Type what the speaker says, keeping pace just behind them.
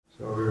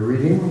So we're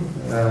reading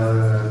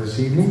this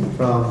evening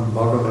from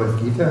Bhagavad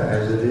Gita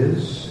as it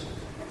is,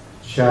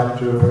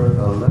 chapter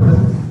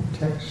 11,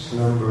 text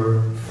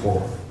number 4.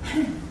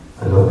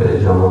 Allora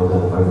leggiamo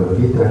dal Bhagavad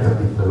Gita,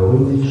 capitolo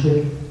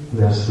 11,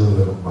 verso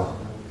numero 4.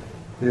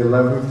 The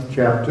 11th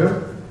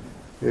chapter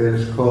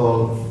is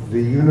called the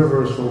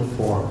Universal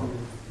Form.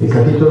 Il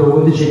capitolo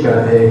 11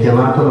 è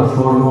chiamato la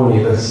forma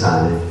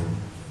universale.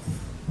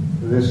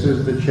 This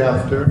is the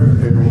chapter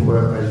in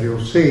where, as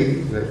you'll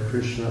see, that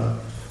Krishna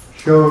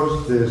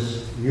shows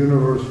this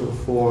universal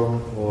form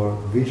or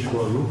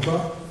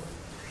Vishwarupa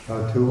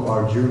to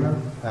Arjuna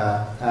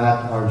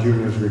at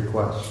Arjuna's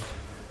request.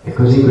 E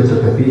così in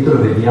questo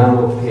capitolo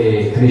vediamo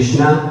che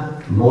Krishna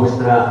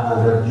mostra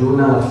ad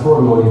Arjuna la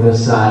forma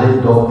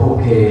universale dopo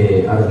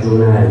che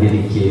Arjuna gli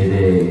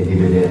richiede di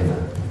vederla.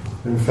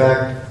 In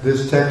fact,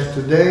 this text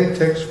today,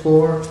 text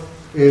 4,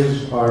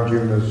 is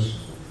Arjuna's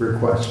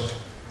request.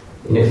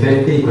 In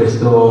effetti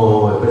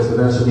questo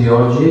verso di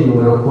oggi, il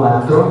numero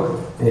 4,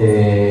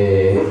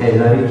 è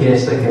la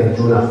richiesta che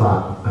Arjuna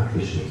fa a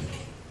Krishna.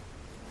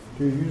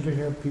 Do you usually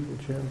have people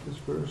chant this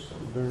verse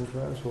during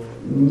class? Or?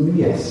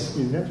 Yes.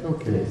 Yes,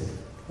 okay. Yes.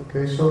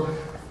 Okay, so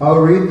I'll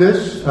read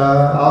this.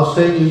 I'll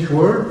say each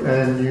word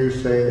and you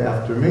say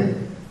after me,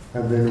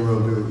 and then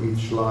we'll do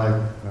each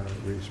line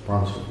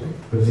responsibly.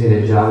 Così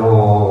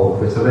leggiamo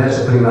questo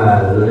verso,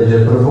 prima lo legge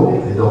il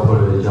Prabhu e dopo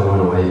lo leggiamo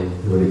noi,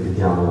 lo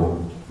ripetiamo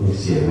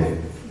insieme.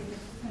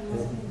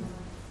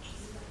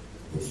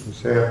 You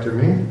say after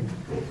me.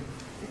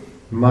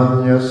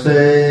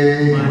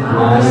 Manyase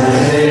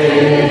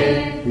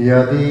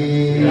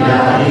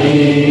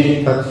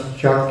yadi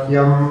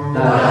tatchakyam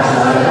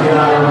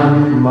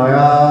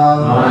maya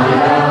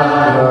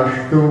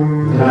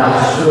drashtum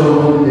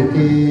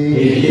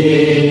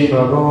iti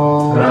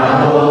prabho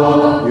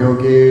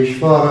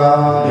yogeshvara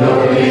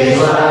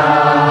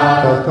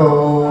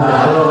tato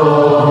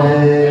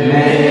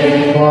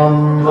me tvam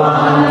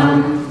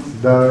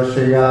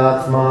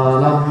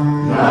darshayatmanam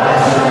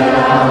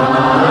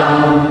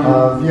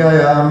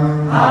avyayam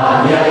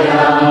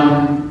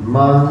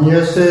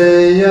manyase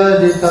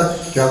yadi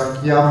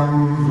tatchakyam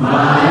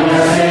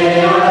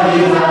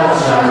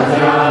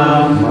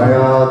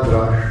maya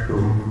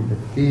drashtum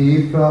iti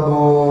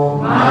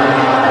prabho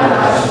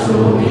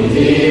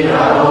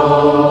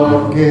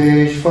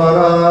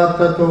yogeshvara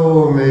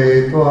tato me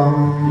tvam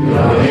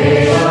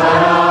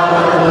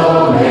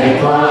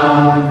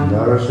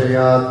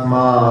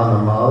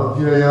darshayatmanam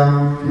avyayam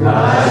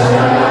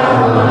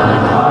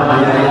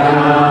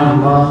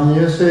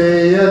manyase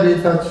yadi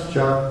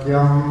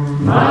tatchakyam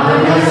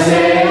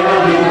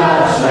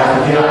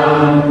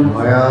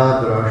maya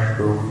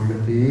drashtum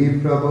iti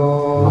prabho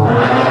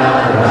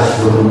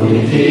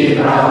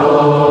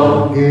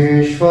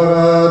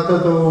yogeshvara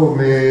tato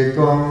me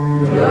tvam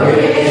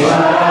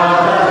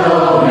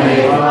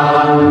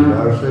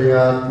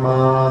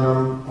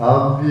darshayatmanam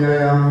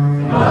avyayam.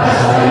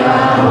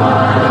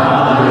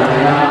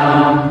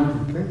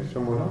 Okay,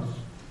 someone else?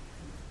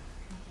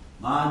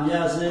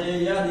 Manyase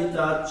yadi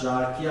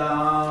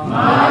tatchakyam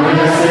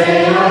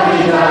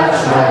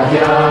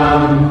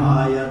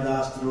maya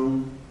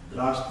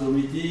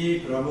drashtumiti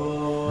prabho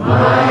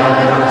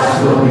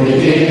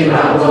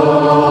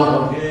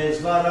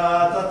yogeshvara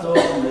tato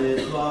me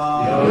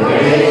tvam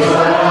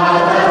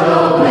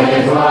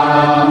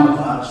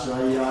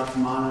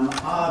darshayatmanam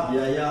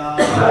avyayam.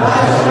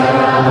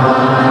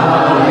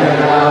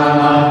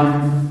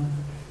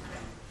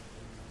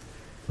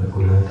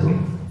 Qualcun altro?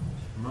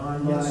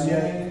 Manyase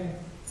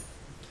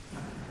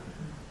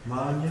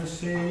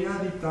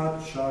yadi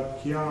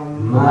tatchakyam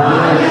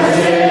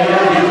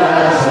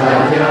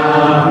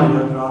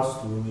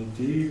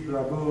yadrastumiti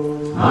prabho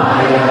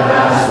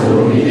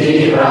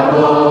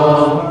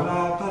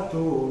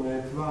tato me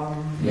tvam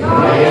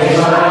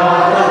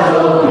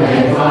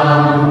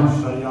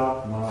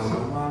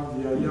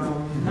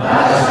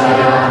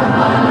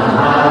darshayatmanam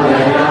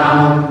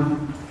avyayam.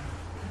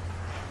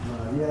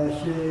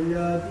 Manyase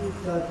yadi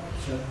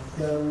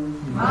tatchakyam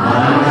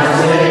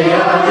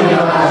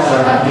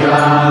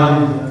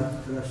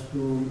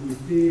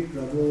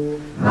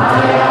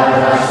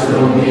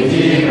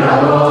yadrastumiti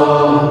prabho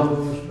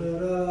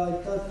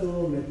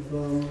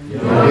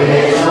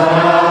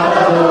yogeshvara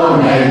tato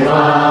me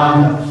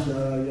tvam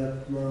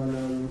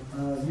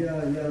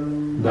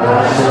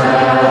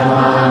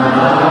darshayatmanam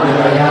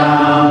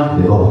avyayam.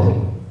 Devoti.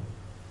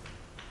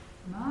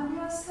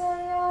 Manyase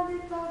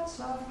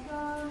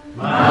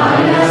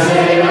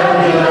yadi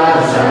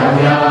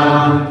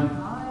tatchakyam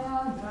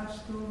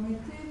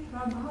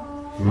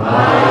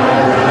maya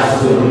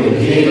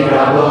drashtumiti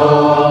prabho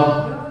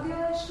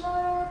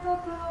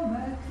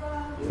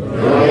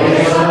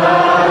yogeshvara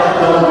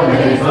tato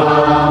me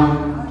tvam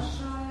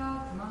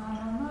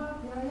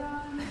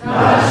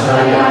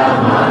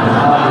darshayatmanam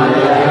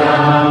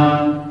avyayam.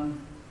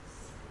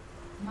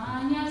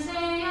 Manyase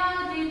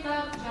yadi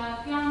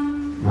tatchakyam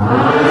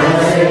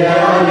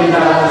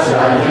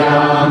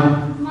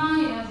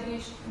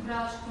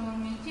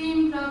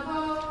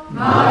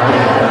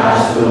maya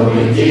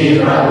drashtumiti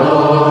prabho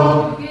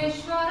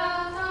yogeshvara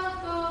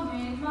tato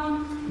me tvam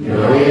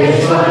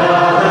Yogeshvara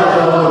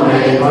tato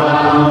me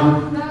tvam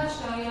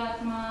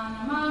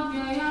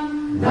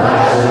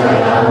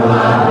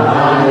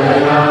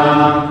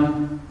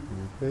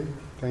Okay,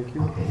 thank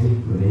you. Ok,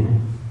 va bene.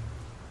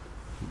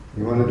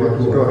 You want to do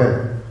this? Go ahead.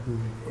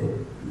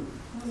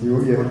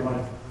 Yeah.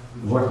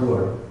 Word to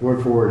word.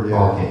 Word for word,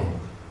 yeah. Ok.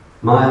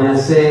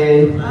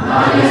 Manase,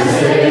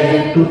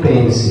 tu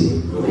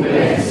pensi,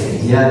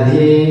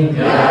 yadhi,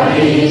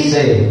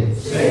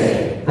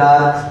 se,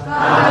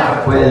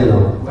 tat,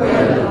 quello,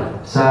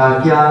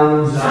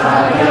 sakyam,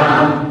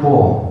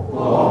 può,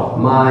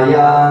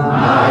 maya,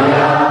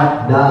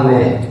 da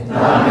me,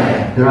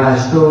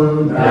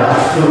 drashtun,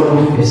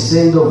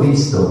 essendo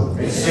visto,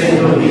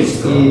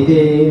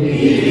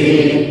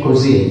 iti,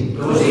 così,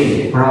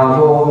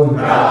 bravo,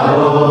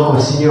 o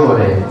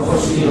Signore,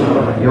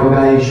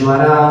 Yoga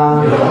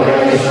Ishvara,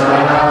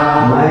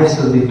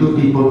 maestro di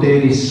tutti i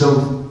poteri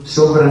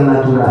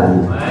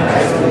sovrannaturali,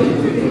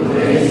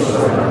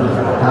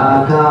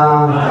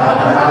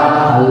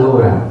 Tata,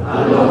 allora,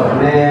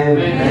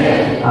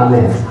 me, a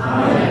me,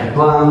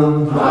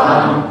 Tvam,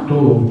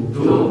 tu,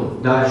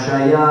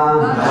 Darshaya,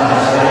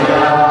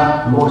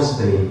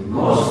 mostri,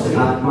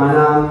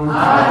 Atmanam,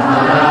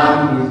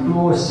 il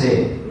tuo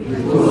sé,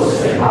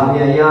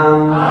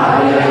 Avyayam,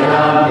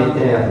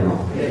 eterno.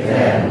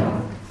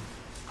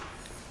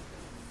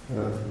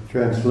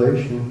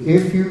 Translation: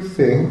 If you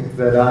think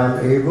that I am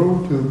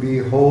able to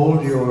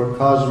behold your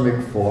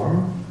cosmic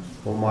form,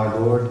 O my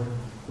Lord,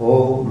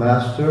 O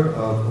Master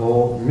of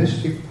all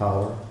mystic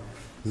power,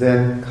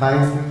 then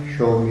kindly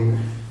show me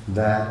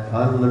that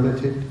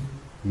unlimited,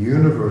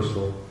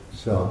 universal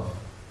self.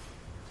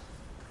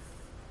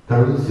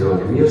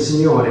 Traduzione: mio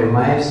Signore,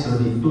 maestro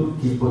di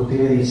tutti i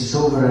poteri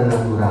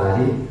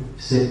sovrannaturali,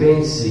 se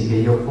pensi che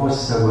io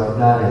possa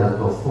guardare la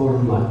tua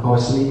forma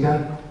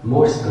cosmica,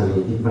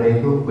 mostrami, ti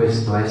prego,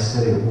 questo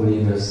essere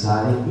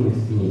universale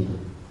infinito.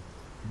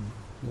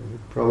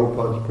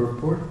 Prabhupada's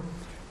purport.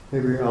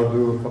 Maybe I'll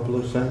do a couple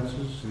of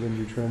sentences and then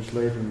you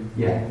translate and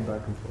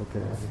back and forth.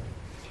 Okay.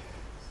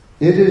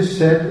 It is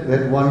said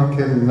that one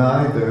can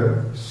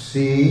neither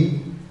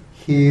see,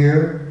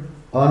 hear,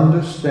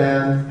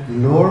 understand,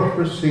 nor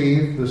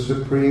perceive the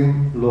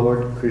Supreme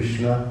Lord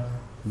Krishna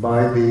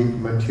by the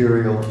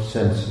material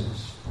senses.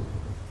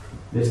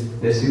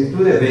 Le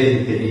scritture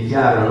vediche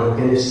dichiarano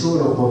che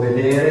nessuno può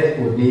vedere,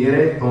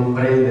 udire,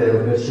 comprendere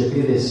o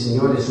percepire il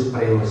Signore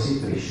Supremo Sri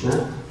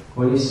Krishna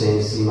con i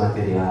sensi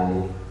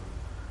materiali.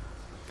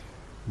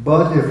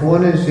 But if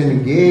one is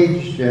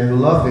engaged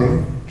in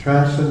loving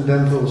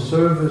transcendental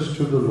service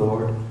to the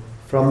Lord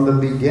from the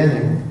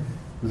beginning,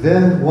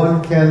 then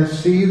one can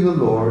see the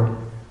Lord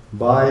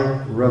by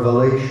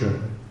revelation.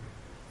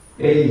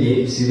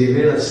 Egli si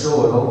rivela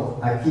solo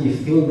a chi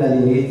fin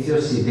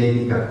dall'inizio si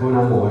dedica con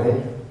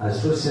amore al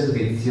suo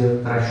servizio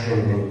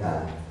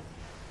trascendentale.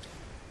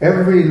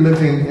 Every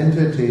living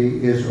entity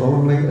is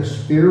only a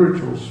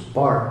spiritual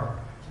spark,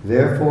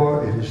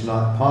 therefore it is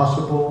not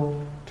possible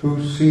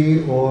to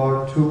see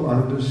or to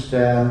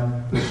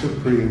understand the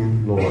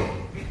Supreme Lord.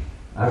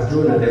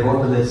 Arjuna,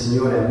 devoto del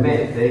Signore,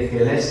 ammette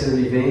che l'essere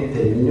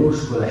vivente,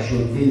 minuscola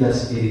scintilla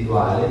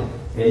spirituale,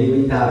 è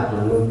limitato,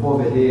 non può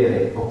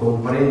vedere o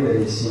comprendere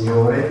il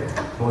Signore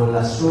con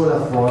la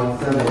sola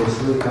forza delle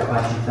sue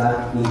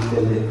capacità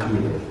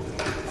intellettive.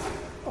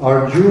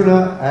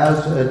 Arjuna,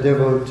 as a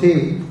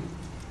devotee,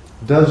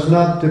 does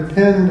not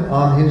depend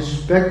on his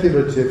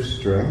speculative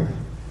strength.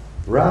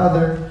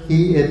 Rather,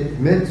 he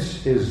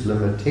admits his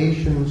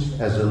limitations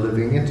as a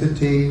living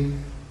entity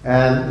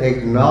and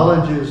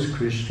acknowledges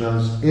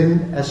Krishna's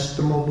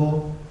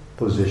inestimable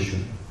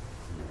position.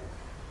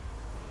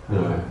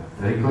 Allora,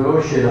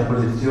 riconosce la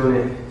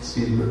posizione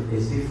spirituale.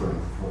 It's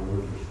different from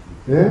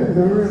Yeah,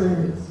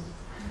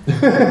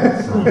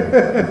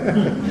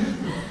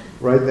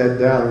 write that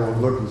down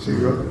and look and see,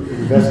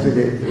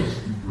 investigate this.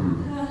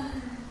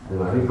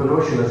 Allora,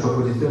 riconosce la sua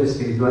posizione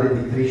spirituale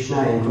di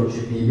Krishna, è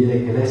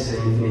inconcepibile che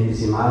l'essere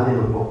infinitesimale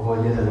non può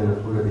cogliere la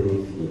natura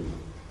dell'infinito,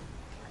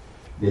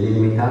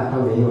 dell'illimitato a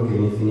meno che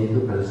l'infinito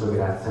per la sua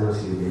grazia non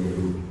si riveli a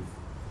lui.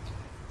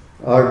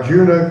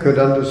 Arjuna could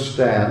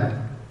understand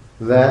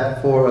that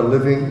for a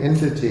living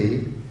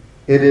entity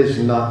it is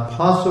not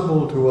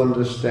possible to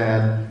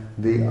understand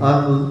the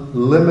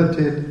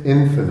unlimited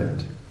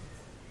infinite.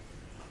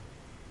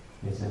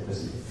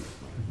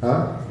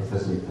 Huh?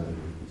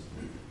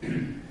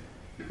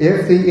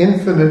 If the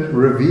infinite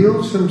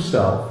reveals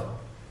himself,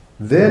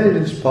 then it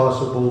is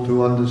possible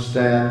to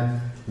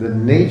understand the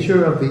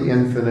nature of the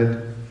infinite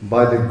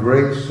by the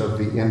grace of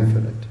the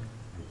infinite.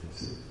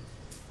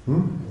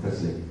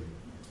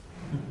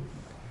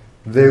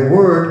 The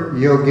word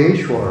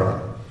Yogeshwara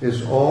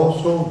is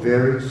also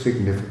very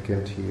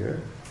significant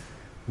here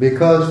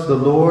because the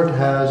Lord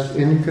has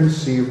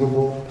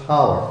inconceivable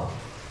power.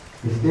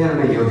 Il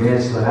termine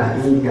Yogeshvara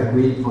indica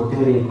qui il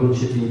potere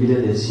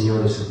inconcepibile del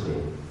Signore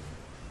Supremo.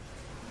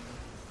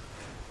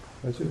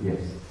 That's it? Yes.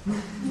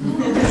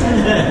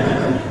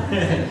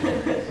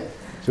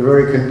 It's a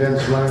very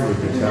condensed language,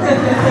 Italian.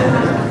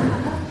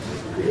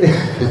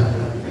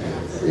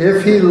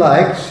 if he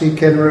likes, he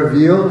can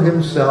reveal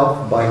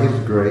himself by his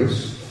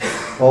grace,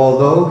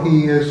 although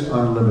he is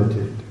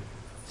unlimited.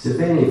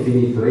 Sebbene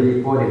infinito,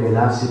 egli può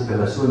rivelarsi per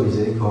la sua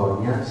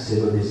misericordia se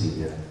lo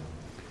desidera.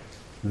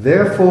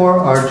 Therefore,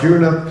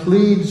 Arjuna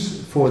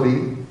pleads for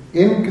the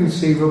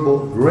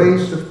inconceivable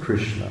grace of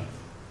Krishna.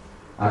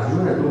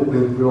 Arjuna dunque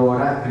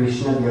implora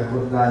Krishna di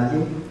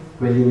accordargli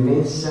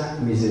quell'immensa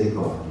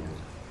misericordia.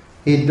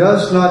 He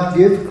does not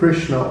give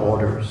Krishna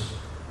orders.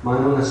 Ma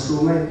non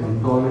assume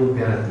un tono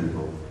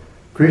imperativo.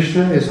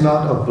 Krishna is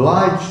not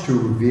obliged to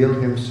reveal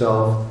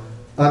himself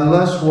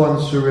unless one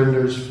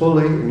surrenders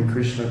fully in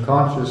Krishna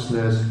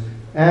consciousness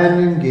and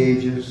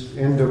engages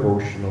in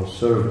devotional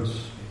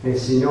service. Il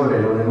Signore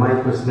non è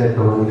mai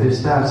costretto a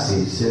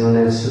manifestarsi se non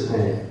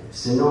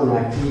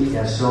a chi è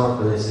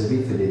assorto nel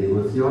servizio di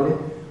devozione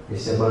e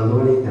si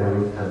abbandona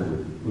interamente a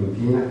Lui, in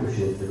piena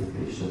coscienza di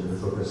Krishna, della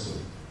sua persona.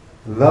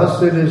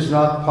 Thus it is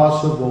not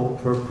possible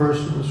for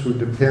persons who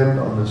depend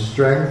on the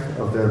strength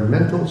of their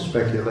mental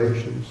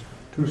speculations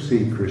to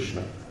see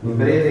Krishna. In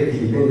breve, chi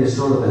dipende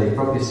solo dalle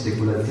proprie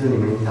speculazioni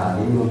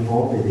mentali non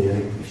può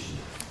vedere Krishna.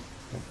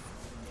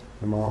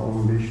 Namo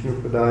Om Vishnu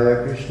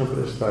Padaya Krishna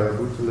Prastaya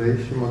Bhutale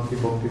Shrimati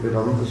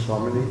Bhaktivedanta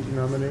Swaminiti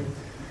Namane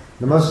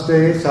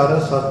Namaste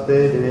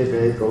Sarasate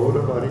Deve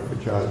Gauravari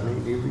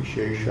Pacharni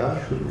Nivishesha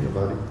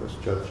Shunyavari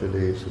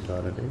Paschachade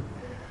Satarade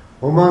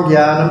Om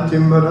Jnanam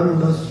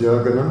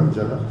Timbarandasya Ganam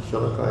Jana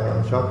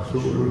Shalakaya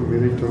Chaksurun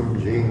Miritum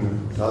Jainam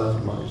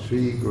Tasmai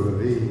Sri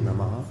Gurave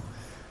Namaha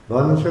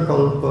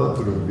Vanchakalpa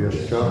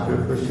Turubhyascha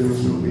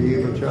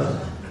Kripasinsuvivacha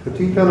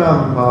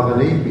Patitanam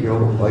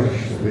Pavanebhyo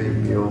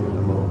Vaishnavebhyo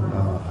Namo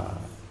Namaha.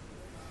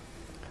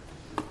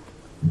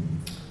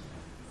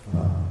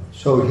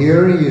 So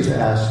here he is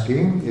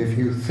asking, if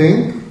you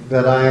think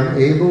that I am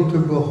able to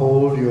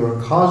behold your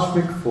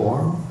cosmic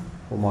form,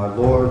 O my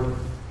Lord,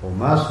 O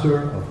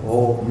Master of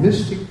all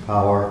mystic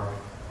power,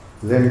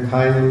 then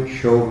kindly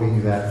show me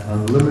that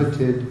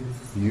unlimited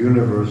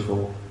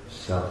universal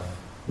self.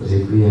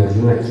 Così qui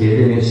Arjuna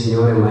chiede, mio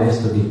Signore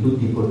Maestro di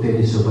tutti i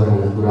poteri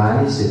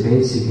soprannaturali, se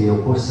pensi che io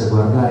possa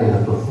guardare la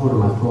tua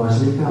forma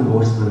cosmica,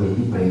 mostrami,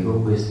 ti prego,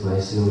 questo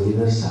essere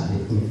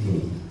universale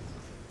infinito.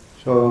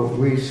 So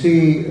we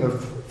see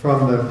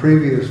from the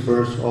previous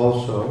verse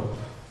also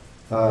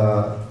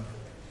that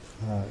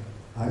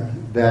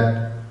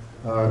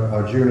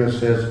Arjuna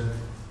says,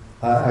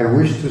 I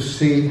wish to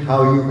see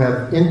how you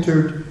have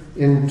entered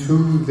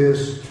into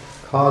this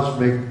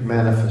cosmic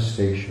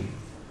manifestation.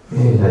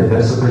 Dal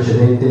verso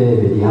precedente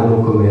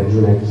vediamo come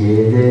Arjuna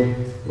chiede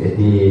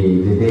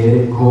di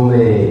vedere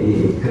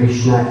come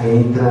Krishna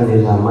entra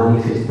nella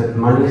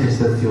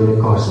manifestazione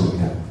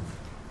cosmica.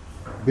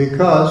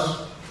 Because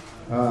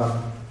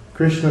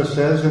Krishna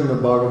says in the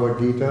Bhagavad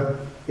Gita,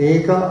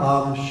 Eka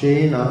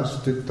amshena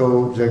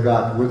stito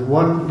jagat. With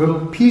one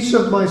little piece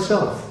of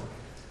myself,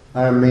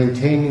 I am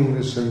maintaining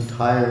this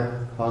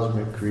entire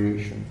cosmic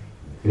creation.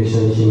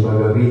 Krishna dice in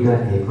Bhagavad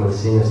Gita, e con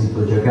Sena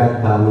Stito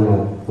Jagata,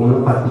 una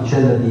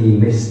particella di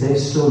me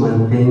stesso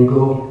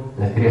mantengo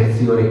la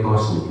creazione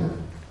cosmica.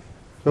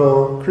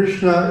 So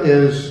Krishna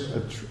is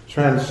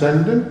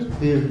transcendent,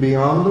 he is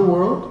beyond the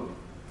world,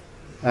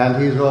 and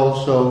he is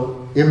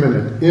also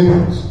immanent,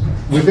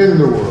 within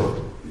the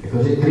world. E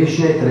così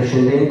Krishna è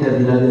trascendente al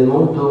di là del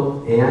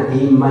mondo e anche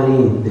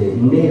immanente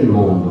nel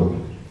mondo.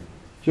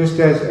 Just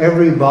as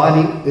every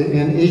body,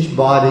 in each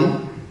body,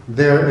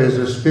 there is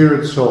a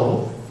spirit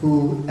soul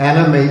who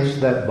animates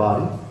that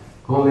body.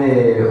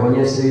 Come ogni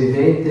essere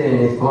vivente è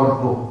nel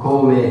corpo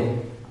come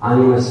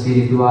anima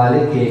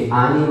spirituale che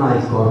anima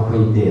il corpo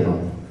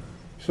intero.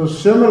 So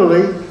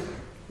similarly,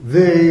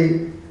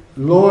 the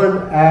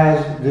Lord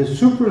as the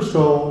super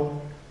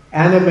soul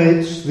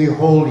animates the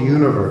whole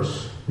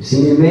universe.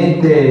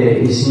 Similmente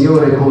il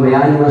Signore come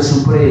anima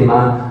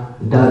suprema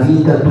dà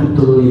vita a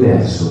tutto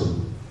l'universo.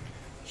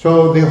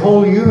 So the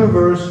whole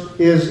universe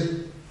is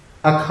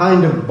a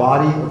kind of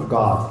body of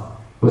God.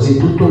 Così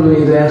tutto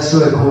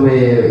l'universo è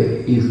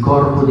come il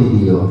corpo di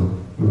Dio,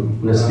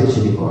 una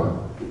specie di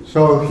corpo.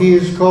 So he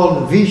is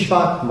called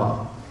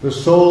Vishvatma, the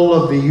soul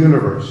of the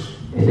universe.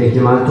 Ed è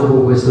chiamato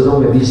con questo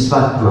nome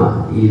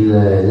Vishvatma,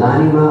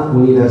 l'anima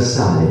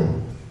universale.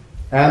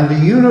 And the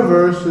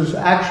universe is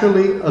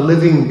actually a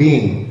living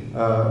being,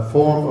 a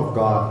form of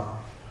God.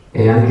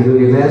 E anche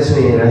l'universo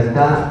in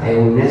realtà è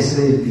un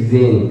essere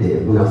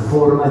vivente, una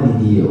forma di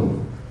Dio.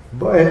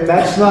 But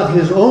that's not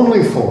his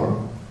only form.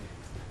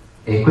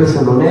 E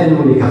questa non è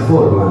l'unica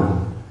forma.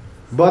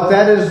 But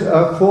that is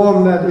a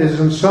form that is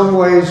in some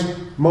ways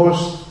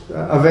most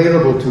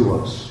available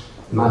to us.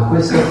 Ma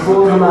questa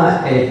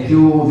forma è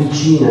più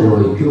vicina a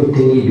noi, più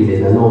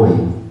ottenibile da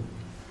noi.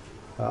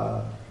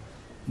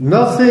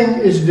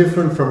 Nothing is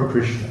different from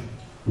Krishna.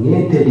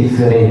 Niente è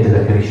differente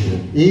da Krishna.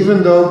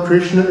 Even though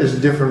Krishna is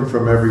different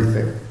from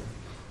everything.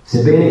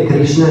 Sebbene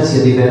Krishna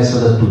sia diverso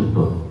da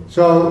tutto.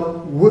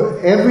 So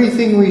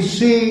everything we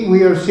see,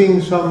 we are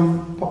seeing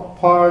some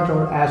part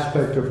or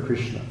aspect of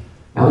Krishna.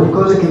 E ogni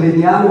cosa che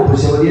vediamo,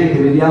 possiamo dire che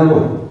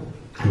vediamo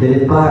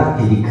delle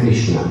parti di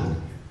Krishna.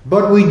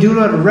 But we do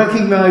not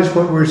recognize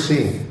what we're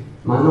seeing.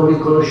 ma non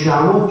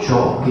riconosciamo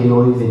ciò che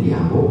noi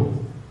vediamo.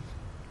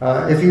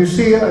 If you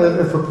see,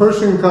 if a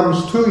person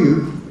comes to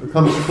you,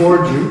 comes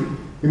towards you,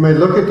 you may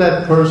look at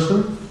that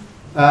person,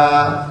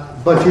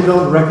 but you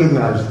don't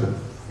recognize them.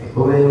 È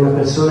come una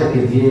persona che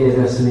viene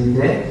verso di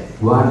te,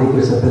 guardi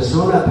questa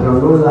persona, però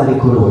non la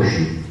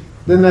riconosci.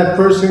 Then that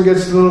person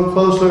gets a little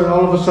closer, and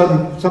all of a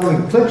sudden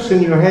something clicks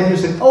in your head. You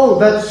say, "Oh,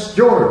 that's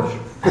George."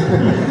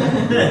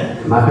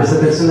 Ma questa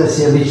persona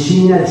si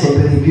avvicina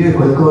sempre di più e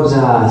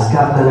qualcosa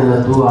scatta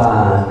nella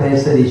tua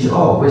testa e dici,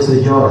 oh, questo è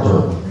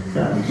Giorgio.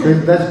 So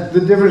that's the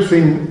difference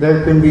between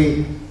there can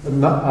be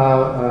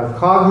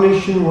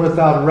cognition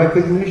without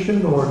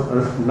recognition or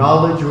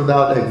knowledge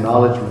without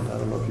acknowledgement. I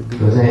don't know if you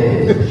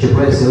can. Ci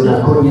può essere una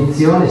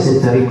cognizione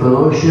senza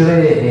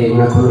riconoscere e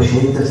una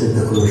conoscenza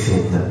senza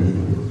conoscenza.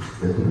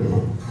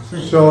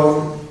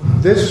 So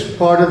this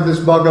part of this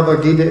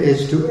Bhagavad Gita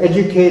is to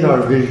educate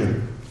our vision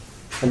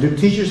and to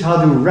teach us how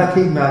to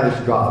recognize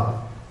God.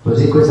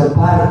 Così questa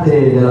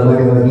parte della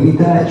Bhagavad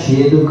Gita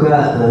ci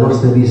educa la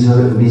nostra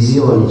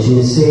visione, ci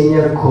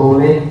insegna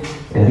come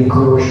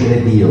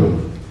riconoscere Dio.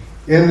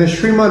 In the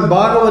Srimad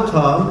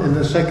Bhagavatam, in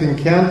the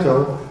second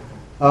canto,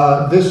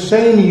 this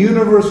same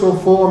universal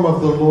form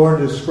of the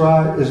Lord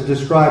is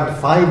described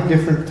 5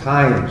 different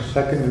times,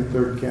 second and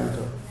third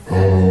canto.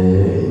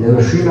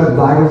 Nello Srimad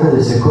Bhagavatam,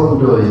 nel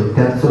secondo e il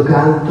terzo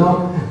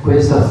canto,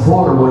 questa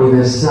forma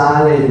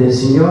universale del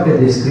Signore è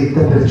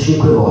descritta per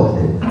 5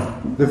 volte.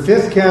 The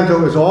fifth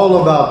canto is all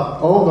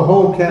about, the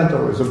whole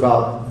canto is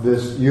about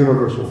this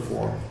universal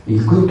form.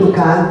 Il quinto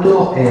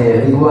canto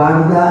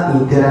riguarda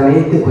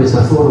interamente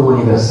questa forma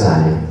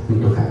universale.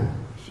 Quinto canto.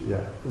 Yeah.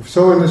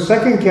 So in the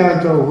second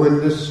canto, when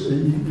this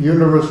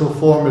universal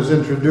form is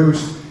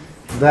introduced,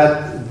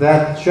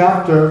 that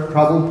chapter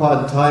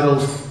Prabhupada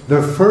titles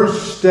The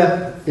First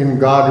Step in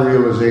God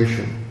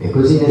Realization. E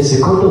così nel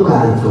secondo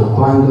canto,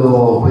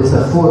 quando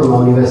questa forma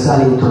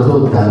universale è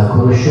introdotta alla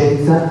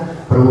conoscenza,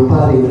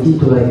 Prabhupada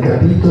intitola il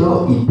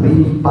capitolo I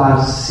primi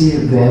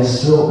passi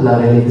verso la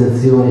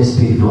realizzazione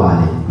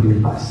spirituale. I primi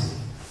passi.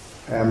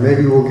 And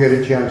maybe we'll get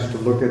a chance to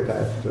look at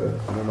that.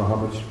 I don't know how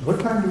much.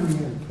 What time do we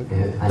end?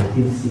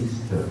 Until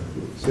 6:30.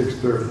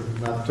 6:30.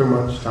 Not too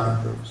much time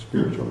for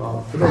spiritual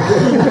knowledge.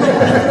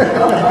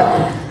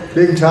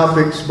 Big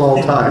topic,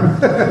 small time.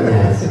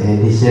 Yes,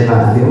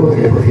 diceva, abbiamo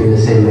tempo fino alle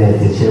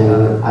 6:30, c'è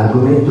un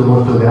argomento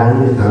molto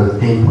grande, però il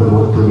tempo è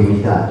molto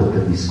limitato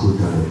per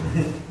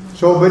discutere.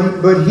 So,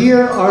 but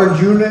here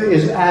Arjuna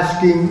is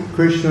asking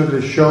Krishna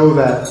to show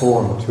that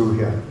form to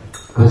him.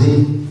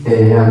 Così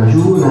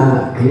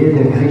Arjuna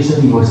chiede a Krishna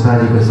di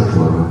mostrargli questa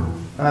forma.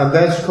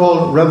 That's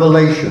called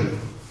revelation.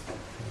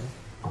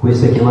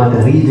 Questa è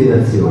chiamata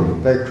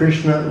rivelazione. That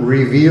Krishna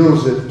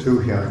reveals it to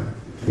him.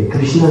 E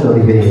Krishna lo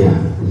rivela,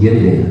 gli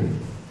rivela.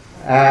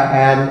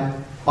 And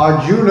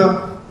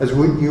Arjuna, as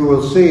you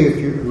will see if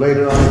you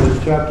later on in this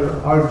chapter,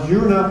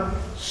 Arjuna,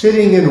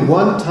 sitting in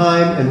one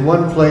time and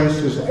one place,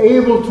 is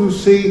able to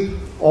see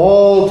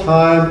all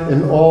time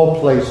in all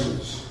places.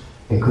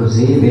 E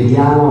così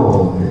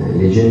vediamo,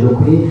 leggendo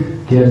qui,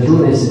 che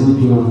Arjuna è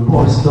seduto in un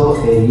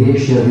posto e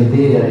riesce a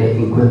vedere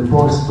in quel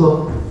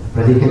posto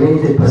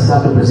praticamente il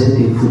passato, il presente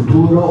e il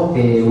futuro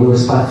e uno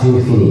spazio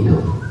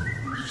infinito.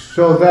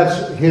 So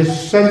that's his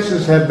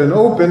senses have been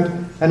opened,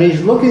 and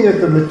he's looking at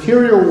the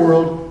material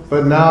world,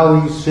 but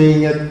now he's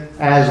seeing it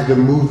as the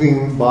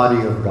moving body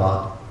of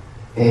God.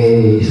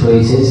 E i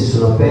suoi sensi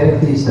sono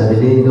aperti, sta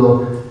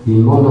vedendo il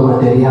mondo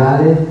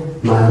materiale,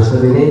 ma lo sta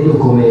vedendo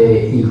come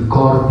il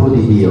corpo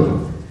di Dio.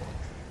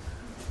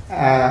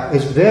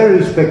 It's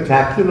very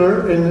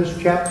spectacular in this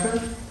chapter.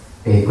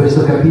 E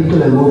questo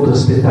capitolo è molto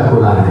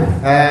spettacolare.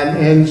 And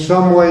in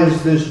some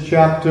ways this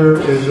chapter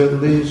is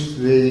at least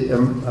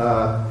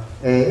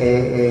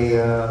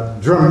a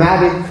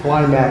dramatic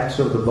climax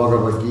of the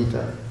Bhagavad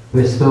Gita.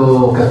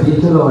 Questo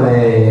capitolo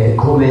è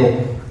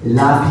come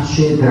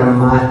l'apice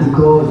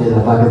drammatico della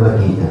Bhagavad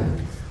Gita.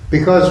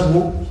 Because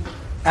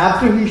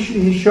after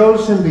he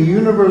shows him the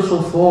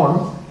universal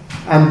form,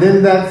 and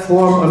then that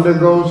form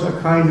undergoes a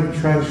kind of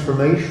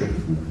transformation.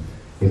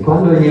 E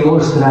quando gli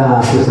mostra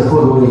questa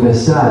forma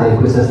universale,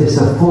 questa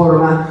stessa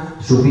forma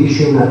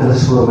subisce una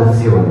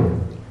trasformazione.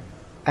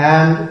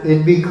 And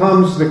it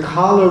becomes the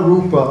Kala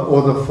Rupa,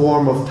 or the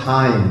form of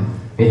time.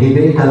 E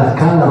diventa la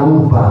Kala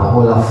Rupa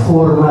o la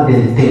forma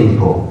del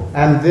tempo.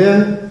 And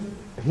then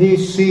he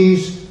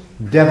sees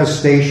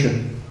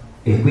devastation.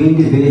 E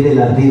quindi vede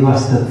la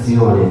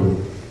devastazione.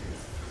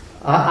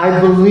 I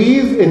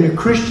believe in the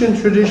Christian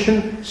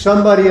tradition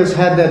somebody has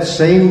had that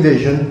same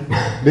vision,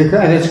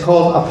 and it's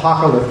called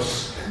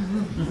apocalypse.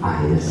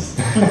 Ah, yes.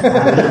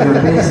 Io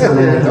penso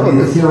nella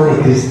tradizione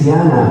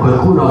cristiana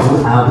qualcuno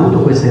ha avuto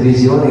questa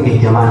visione che è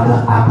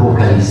chiamata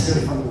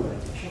Apocalisse.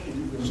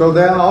 So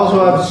there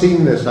also I've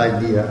seen this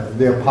idea,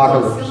 the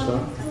apocalypse.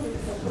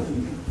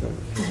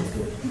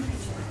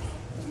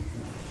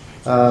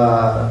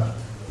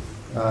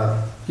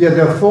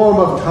 The form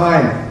of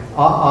time.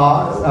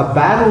 A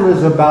battle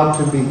is about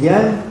to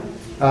begin.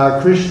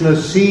 Krishna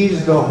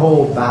sees the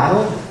whole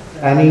battle,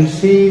 and he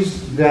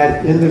sees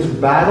that in this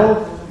battle,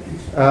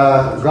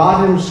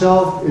 God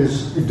himself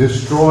is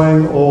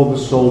destroying all the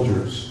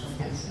soldiers.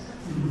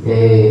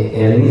 E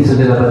all'inizio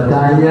della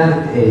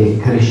battaglia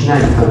Krishna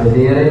gli fa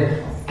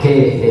vedere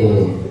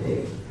che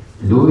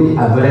lui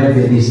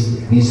avrebbe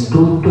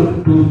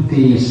distrutto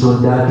tutti i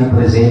soldati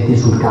presenti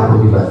sul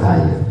campo di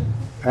battaglia.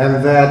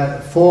 And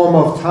that form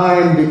of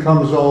time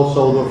becomes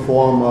also the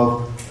form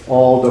of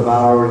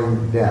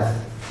all-devouring death.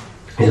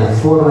 E la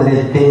forma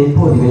del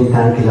tempo diventa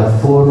anche la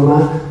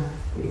forma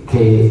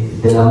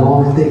della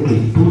morte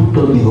che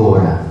tutto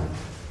divora.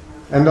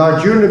 And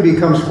Arjuna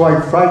becomes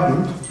quite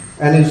frightened,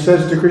 and he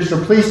says to Krishna,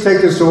 please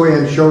take us away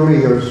and show me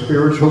your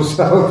spiritual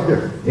self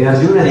here. E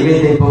Arjuna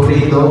diventa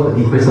impaurito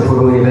di questa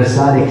forma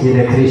universale e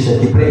chiede a Krishna,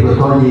 ti prego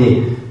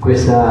togli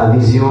questa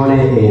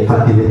visione e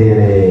fatti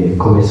vedere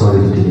come sono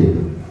tutti i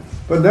libri.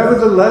 But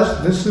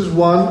nevertheless, this is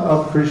one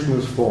of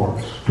Krishna's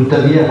forms.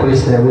 Tuttavia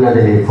questa è una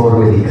delle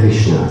forme di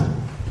Krishna.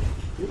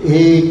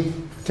 He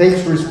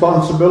takes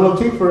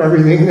responsibility for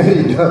everything that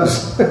he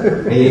does.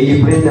 E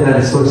egli prende la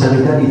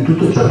responsabilità di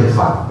tutto ciò che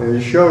fa. And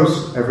he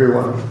shows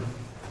everyone,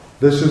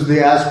 this is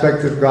the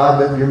aspect of God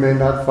that you may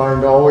not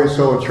find always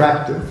so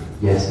attractive.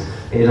 Yes.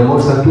 E lo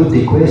mostra a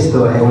tutti,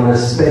 questo è un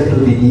aspetto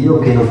di Dio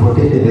che non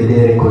potete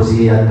vedere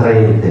così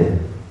attraente.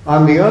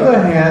 On the other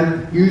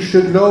hand, you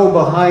should know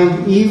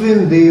behind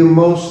even the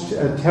most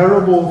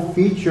terrible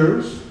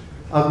features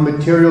of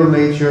material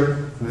nature,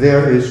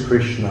 there is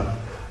Krishna.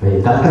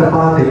 D'altra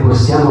parte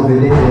possiamo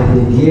vedere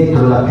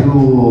dietro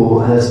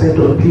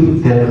l'aspetto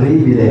più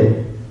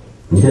terribile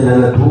della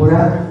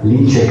natura,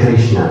 lì c'è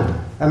Krishna.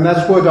 And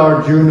that's what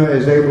Arjuna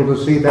is able to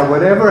see, that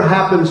whatever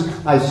happens,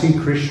 I see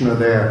Krishna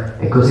there.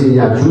 E così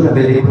Arjuna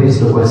vede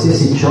questo,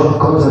 qualsiasi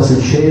cosa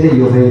succede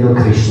io vedo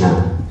Krishna.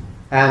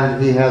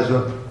 And he has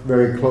a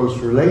very close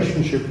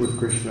relationship with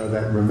Krishna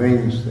that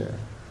remains there.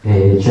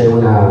 E c'è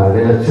una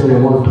relazione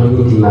molto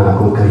intima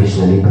con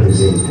Krishna lì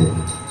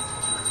presente.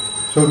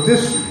 So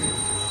this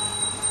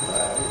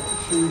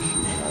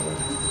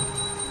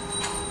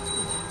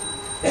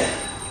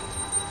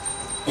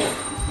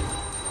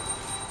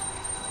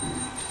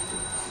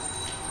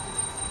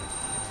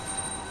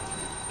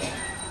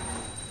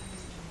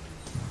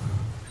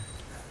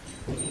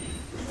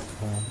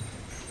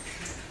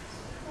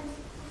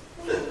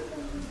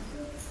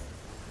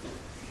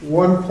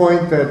one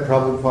point that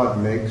Prabhupada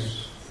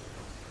makes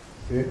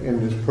in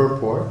this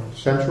purport,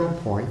 central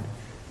point,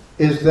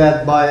 is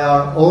that by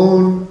our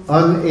own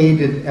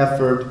unaided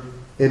effort,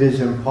 it is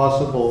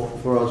impossible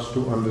for us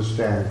to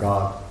understand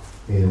God.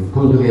 E un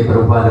punto che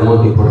Prabhupada è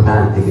molto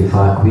importante che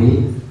fa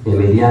qui è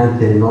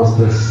mediante il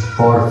nostro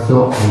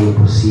sforzo è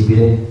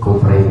impossibile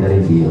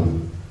comprendere Dio.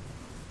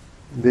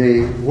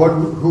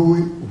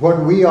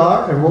 What we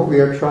are and what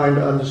we are trying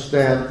to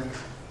understand,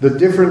 the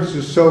difference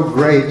is so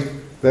great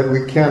that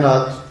we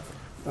cannot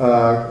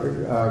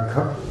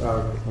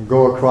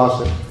go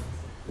across it.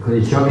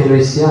 Quindi ciò che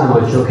noi siamo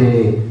e ciò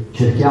che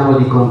cerchiamo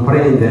di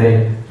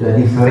comprendere, la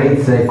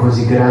differenza è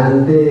così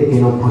grande che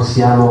non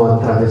possiamo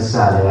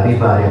attraversare,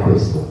 arrivare a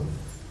questo.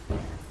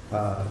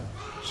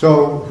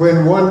 So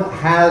when one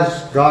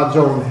has God's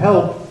own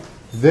help,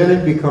 then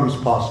it becomes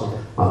possible.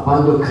 Ma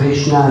quando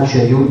Krishna ci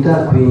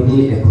aiuta,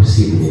 quindi è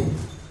possibile.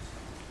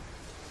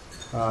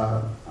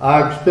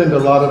 I've spent a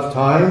lot of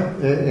time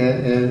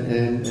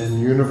in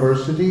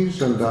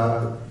universities and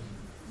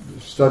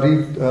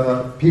studied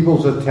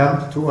people's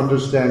attempt to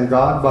understand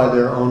God by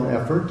their own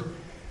effort,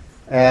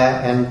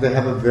 and they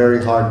have a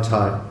very hard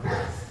time.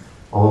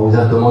 Ho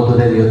usato molto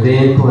del mio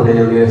tempo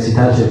nelle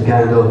università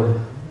cercando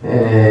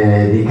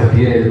di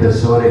capire le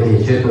persone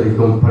che cercano di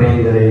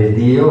comprendere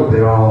Dio,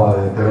 però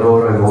per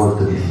loro è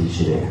molto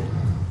difficile.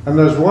 And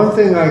there's one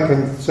thing I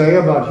can say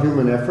about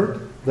human effort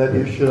that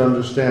you should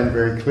understand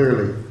very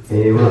clearly.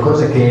 E una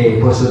cosa che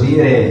posso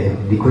dire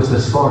di questo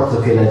sforzo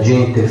che la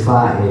gente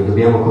fa, e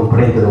dobbiamo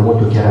comprenderlo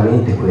molto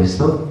chiaramente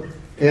questo.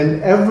 In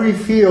every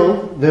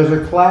field there's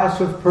a class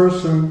of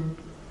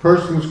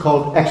persons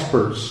called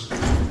experts.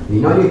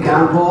 In ogni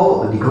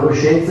campo di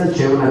conoscenza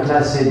c'è una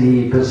classe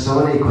di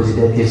persone, i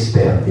cosiddetti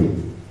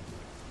esperti.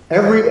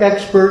 Every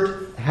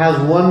expert has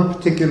one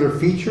particular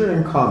feature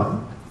in common.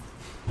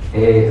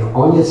 E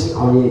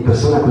ogni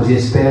persona così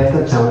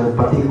esperta ha un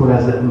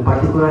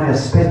particolare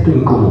aspetto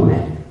in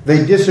comune.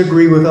 They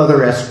disagree with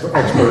other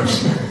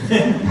experts.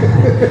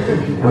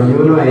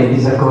 Ognuno è in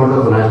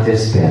disaccordo con altri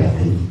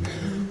esperti.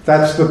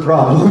 That's the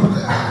problem.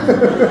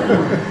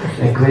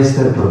 E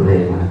questo è il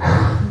problema.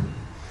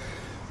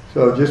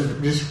 So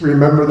just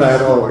remember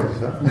that always.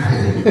 Huh?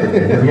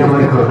 Dobbiamo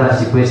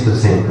ricordarci questo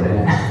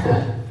sempre.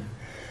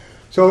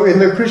 So in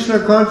the Krishna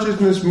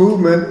consciousness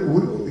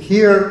movement,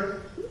 here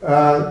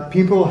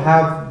people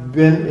have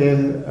been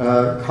in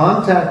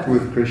contact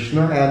with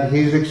Krishna and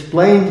he's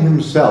explained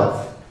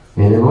himself.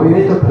 E nel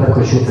movimento per la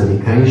coscienza di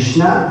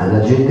Krishna,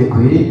 la gente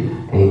qui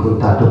è in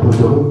contatto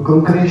appunto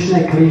con Krishna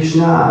e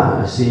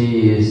Krishna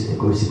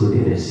come si può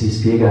dire, si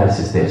spiega a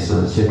se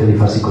stesso, cerca di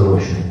farsi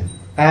conoscere.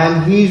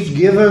 And he's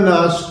given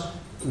us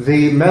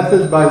the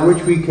methods by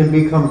which we can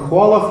become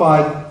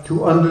qualified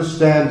to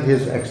understand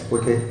his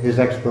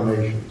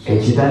explanations.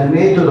 E ci dà il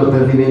metodo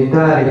per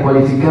diventare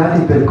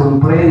qualificati per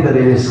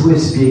comprendere le sue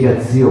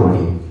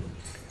spiegazioni.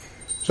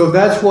 So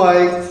that's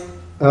why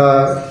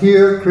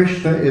here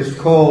Krishna is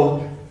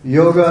called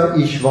Yoga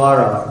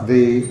Ishvara,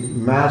 the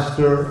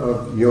master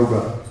of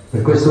yoga.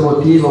 Per questo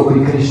motivo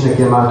qui Krishna è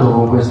chiamato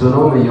con questo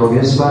nome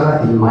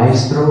Yogeshvara, il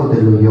maestro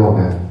dello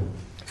yoga.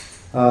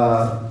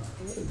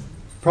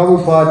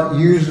 Prabhupada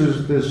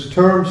uses this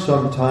term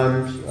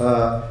sometimes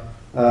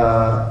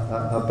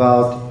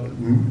about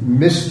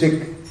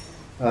mystic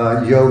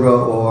yoga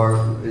or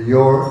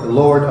your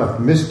Lord of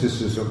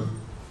mysticism.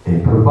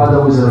 Prabhupada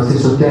usa lo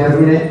stesso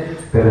termine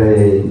per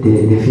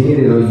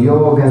definire lo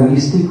yoga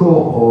mistico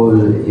o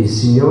il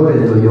signore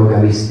dello yoga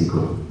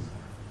mistico.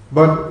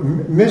 But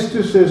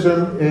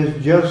mysticism is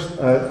just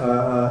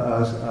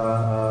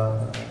a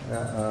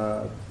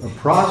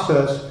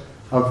process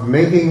of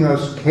making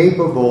us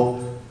capable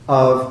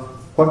of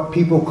what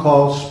people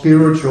call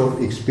spiritual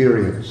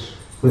experience.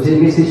 Così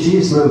il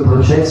misticismo è un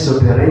processo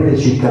per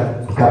renderci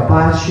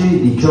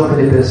capaci di ciò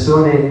che le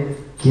persone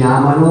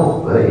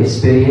chiamano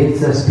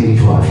esperienza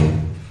spirituale.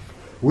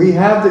 We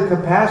have the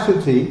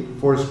capacity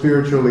for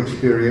spiritual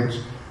experience,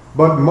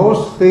 but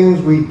most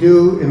things we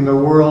do in the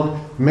world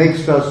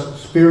makes us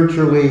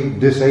spiritually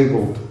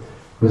disabled.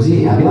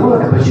 Così abbiamo la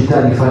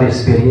capacità di fare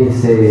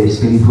esperienze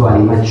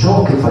spirituali, ma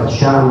ciò che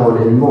facciamo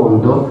nel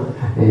mondo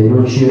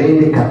non ci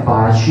rende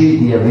capaci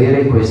di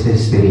avere queste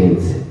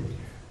esperienze.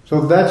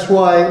 So that's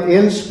why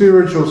in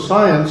spiritual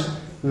science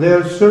there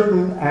are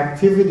certain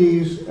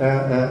activities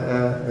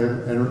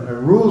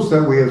and rules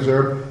that we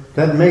observe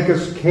that make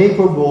us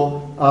capable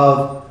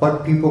of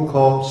what people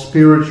call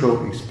spiritual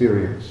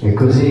experience. E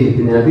così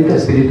nella vita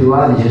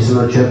spirituale ci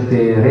sono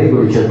certe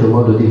regole, un certo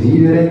modo di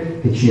vivere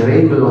che ci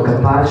rendono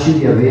capaci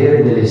di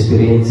avere delle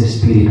esperienze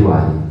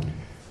spirituali.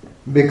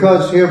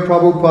 Because here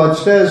Prabhupada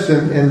says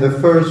in the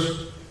first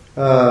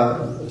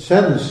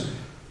sentence,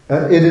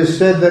 it is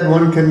said that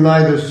one can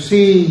neither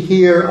see,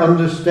 hear,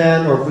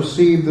 understand or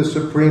perceive the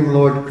Supreme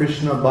Lord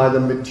Krishna by the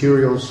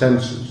material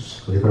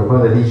senses. Così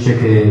Prabhupada dice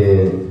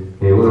che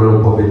uno non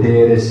può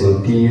vedere,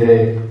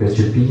 sentire,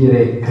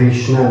 percepire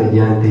Krishna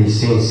mediante i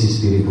sensi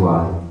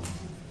spirituali.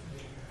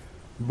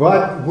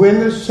 But when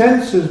the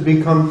senses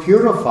become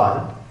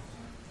purified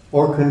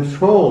or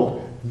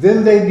controlled,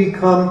 then they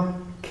become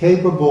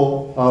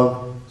capable of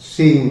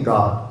seeing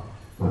God.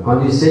 Ma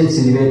quando i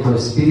sensi diventano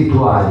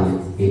spirituali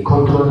e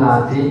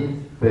controllati,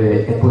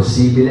 è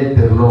possibile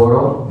per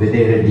loro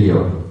vedere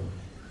Dio.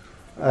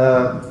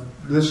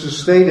 This is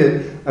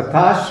stated,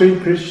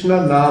 Atasri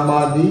Krishna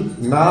Namadi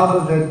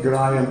Navavad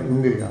Grayam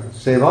Indriya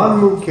Sevan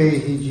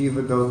Mukhehi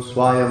Jivado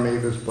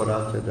Swayamevas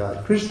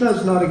Paratadai. Krishna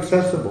is not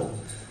accessible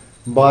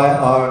by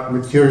our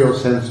material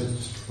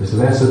senses. Questo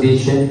verso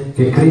dice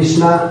che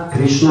Krishna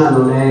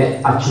non è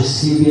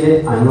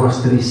accessibile ai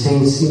nostri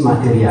sensi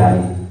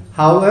materiali.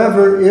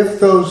 However, if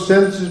those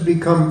senses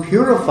become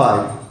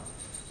purified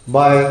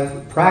by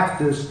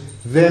practice,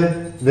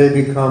 then they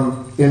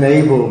become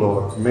enabled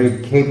or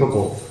made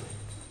capable.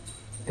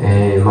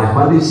 Ma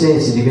quando i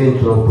sensi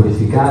diventano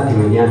purificati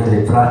mediante le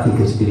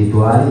pratiche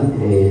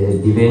spirituali,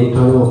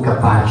 diventano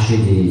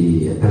capaci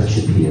di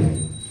percepire.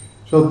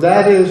 So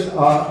that is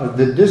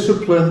the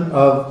discipline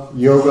of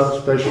yoga,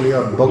 especially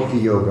of bhakti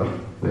yoga.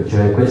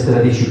 Cioè questa è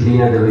la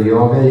disciplina dello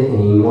yoga e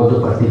in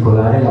modo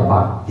particolare la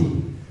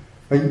bhakti.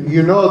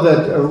 You know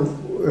that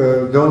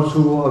those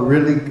who are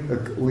really,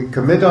 we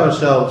commit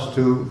ourselves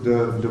to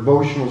the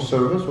devotional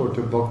service or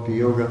to bhakti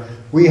yoga,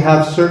 we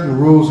have certain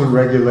rules and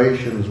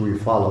regulations we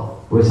follow.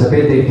 Voi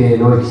sapete che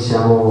noi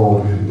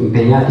siamo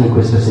impegnati in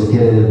questo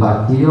sentiero del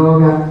bhakti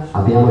yoga,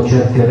 abbiamo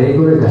certe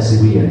regole da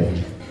seguire.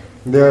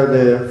 There are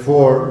the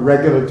 4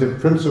 regulative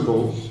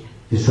principles.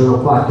 Ci sono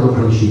 4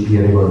 principi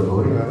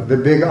regolatori. The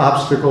big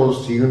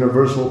obstacles to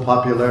universal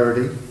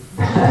popularity.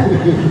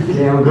 Che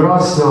è un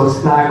grosso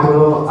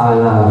ostacolo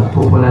alla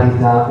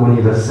popolarità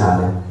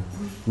universale.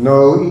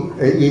 No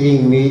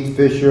eating meat,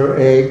 fish or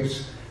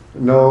eggs,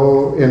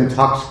 no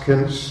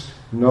intoxicants,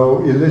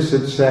 no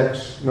illicit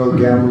sex, no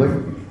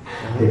gambling.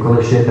 Che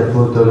conoscete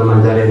appunto non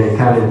mangiare né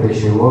carne, né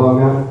pesce, né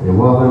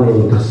uova, né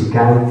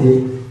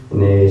intossicanti,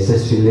 né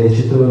sesso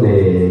illecito,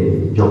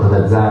 né gioco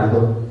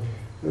d'azzardo.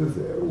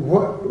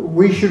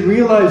 We should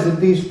realize that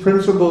these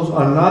principles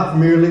are not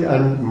merely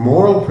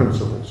moral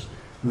principles.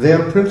 They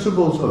are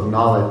principles of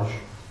knowledge.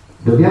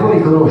 Dobbiamo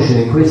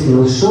riconoscere che questi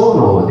non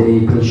sono dei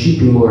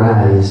principi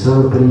morali,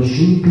 sono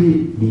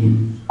principi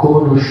di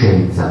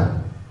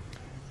conoscenza.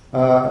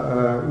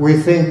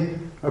 We think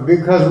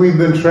because we've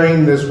been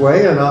trained this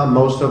way, and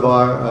most of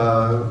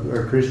our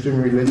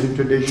Christian religion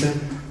tradition,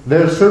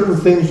 there are certain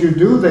things you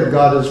do that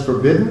God has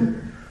forbidden.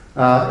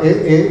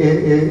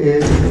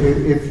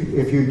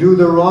 If you do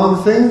the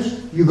wrong things,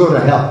 you go to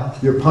hell.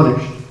 You're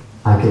punished.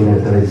 Anche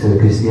nella tradizione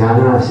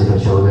cristiana, se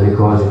facciamo delle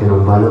cose che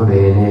non vanno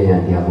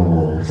bene,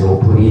 siamo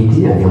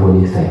puniti, andiamo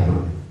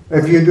all'inferno.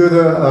 If you do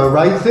the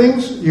right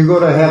things, you go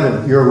to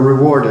heaven. You're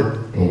rewarded.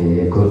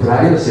 E al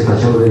contrario, se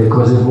facciamo delle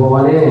cose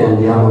buone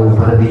andiamo in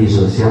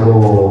paradiso,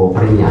 siamo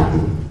premiati.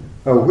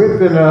 A whip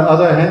in the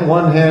other hand,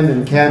 one hand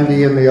and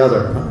candy in the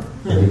other.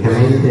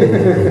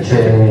 Praticamente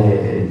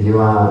c'è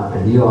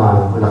Dio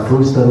ha la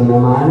frusta in una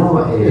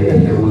mano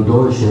e un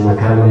dolce e una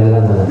caramella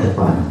dall'altra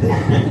parte.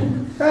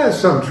 There's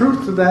some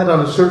truth to that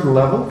on a certain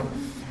level.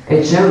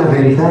 E c'è una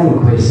verità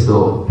in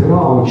questo, però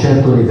a un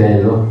certo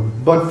livello.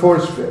 But for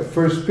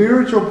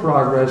spiritual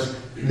progress,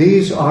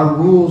 these are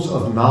rules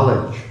of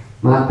knowledge.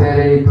 Ma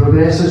per il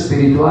progresso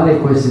spirituale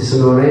queste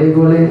sono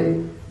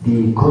regole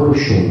di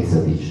conoscenza,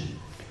 dice.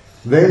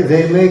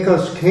 They make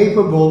us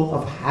capable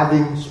of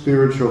having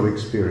spiritual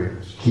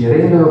experience. Ci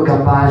rendono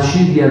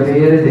capaci di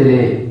avere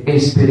delle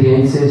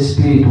esperienze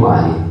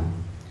spirituali.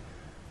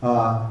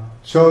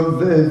 So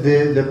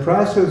the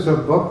process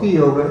of Bhakti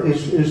Yoga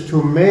is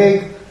to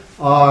make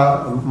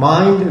our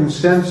mind and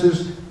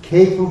senses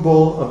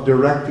capable of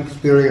direct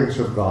experience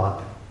of God.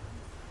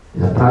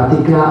 La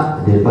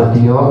pratica del Bhakti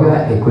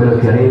Yoga è quello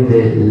che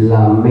rende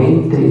la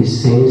mente e i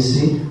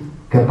sensi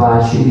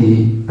capaci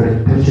di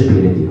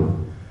percepire Dio.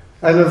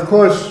 And of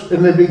course,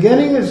 in the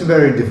beginning it's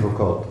very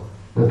difficult.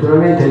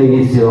 Naturalmente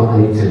all'inizio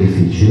è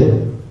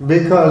difficile,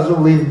 Because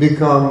we've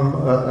become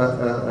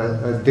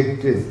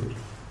addicted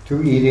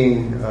to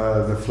eating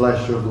the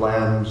flesh of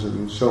lambs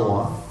and so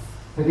on.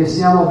 perché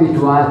siamo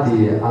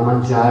abituati a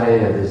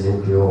mangiare ad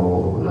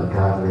esempio la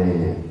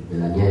carne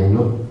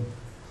dell'agnello.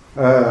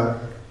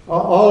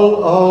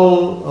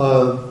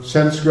 All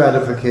sense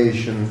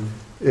gratification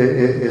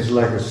is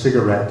like a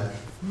cigarette.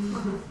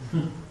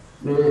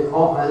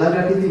 La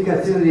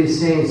gratificazione dei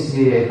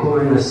sensi è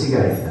come una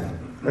sigaretta.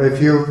 If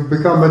you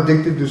become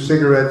addicted to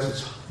cigarettes,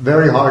 it's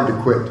very hard to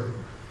quit.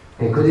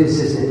 E così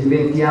se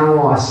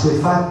diventiamo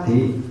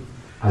assuefatti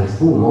al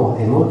fumo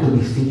è molto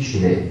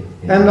difficile.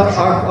 And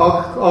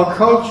our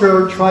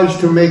culture tries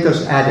to make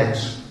us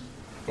addicts.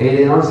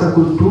 E la nostra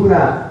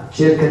cultura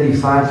cerca di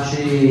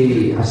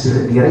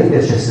di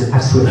renderci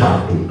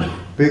assuefatti.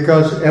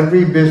 Because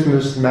every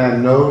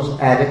businessman knows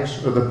addicts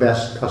are the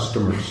best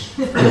customers.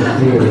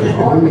 Perché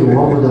ogni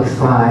uomo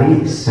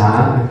d'affari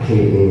sa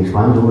che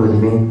quando uno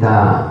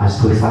diventa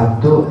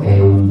assuefatto è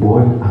un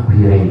buon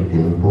acquirente,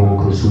 un buon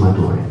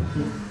consumatore.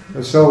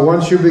 So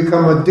once you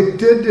become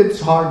addicted,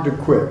 it's hard to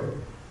quit.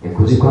 E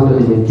così quando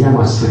diventiamo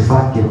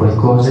assuefatti a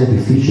qualcosa è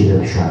difficile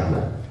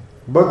lasciarla.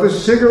 But the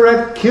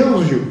cigarette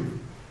kills you.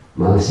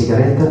 Ma la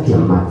sigaretta ti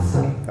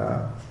ammazza.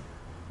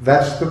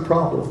 That's the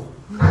problem.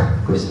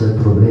 Questo è il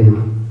problema.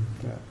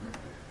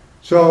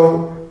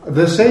 So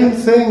the same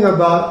thing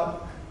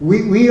about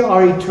we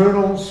are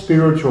eternal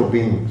spiritual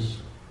beings.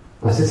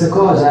 La stessa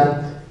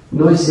cosa,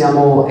 noi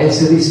siamo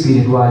esseri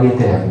spirituali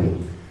eterni.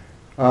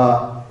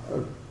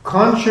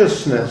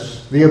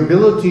 Consciousness, the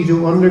ability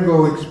to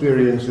undergo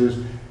experiences,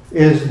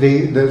 is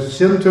the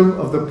symptom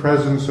of the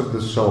presence of the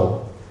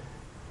soul.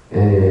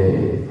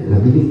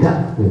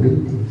 L'abilità.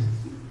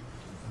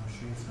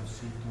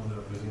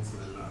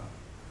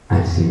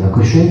 Sì, la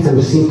coscienza è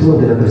un sintomo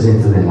della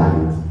presenza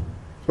dell'anima.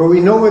 So we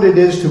know what it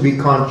is to be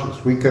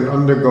conscious. We can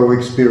undergo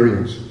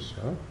experiences.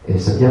 E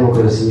sappiamo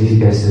cosa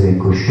significa essere in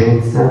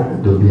coscienza,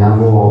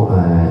 dobbiamo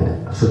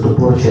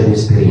sottoporci ad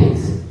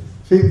esperienze.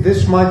 See,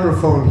 this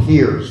microphone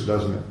hears,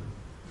 doesn't it?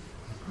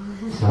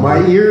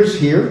 My ears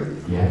hear,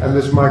 Yes. and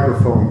this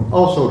microphone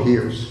also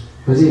hears.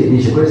 Così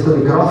dice, questo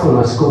microfono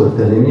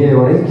ascolta, le mie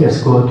orecchie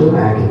ascoltano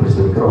e anche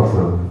questo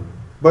microfono.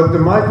 But the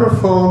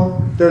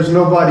microphone, there's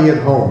nobody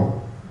at home.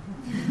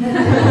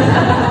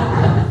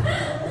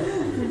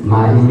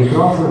 Ma il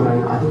microfono è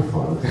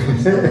non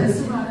c'è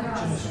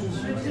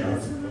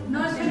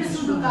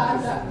nessuno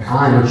casa.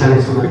 non c'è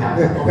nessuna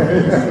casa.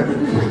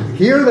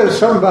 Here there's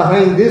some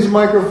behind these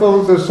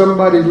microphones, there's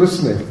somebody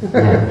listening.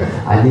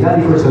 Al di là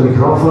di questo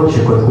microfono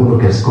c'è qualcuno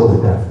che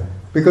ascolta.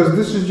 Because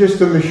this is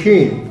just a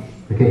machine.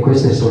 Perché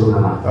questa è solo una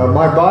macchina.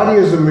 My body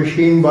is a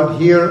machine, but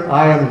here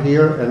I am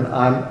here and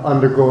I'm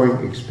undergoing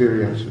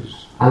experiences.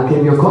 Anche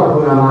il mio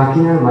corpo è una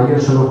macchina, ma io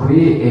sono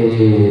qui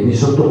e mi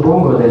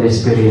sottopongo a delle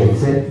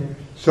esperienze.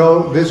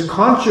 So this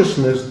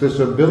consciousness, this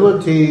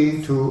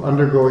ability to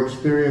undergo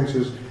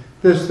experiences,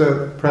 this is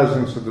the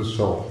presence of the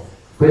soul.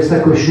 Questa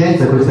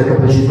coscienza, questa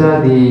capacità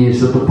di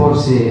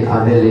sottoporsi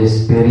a delle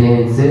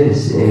esperienze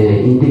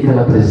indica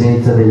la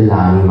presenza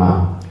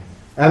dell'anima.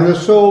 And the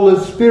soul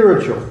is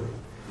spiritual.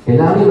 E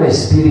l'anima è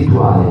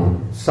spirituale.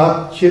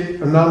 Sat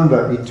Chit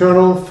Ananda,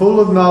 eternal, full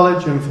of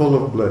knowledge and full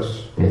of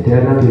bliss.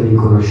 Eterna, piena di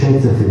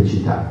conoscenza e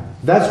felicità.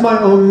 That's my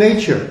own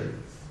nature.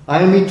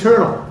 I am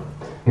eternal.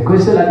 E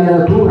questa è la mia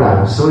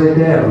natura, sono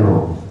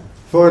eterno.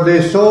 For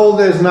the soul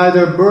there's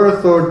neither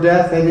birth or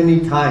death at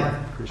any time.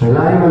 Per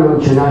l'anima non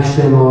c'è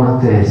nascita e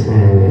morte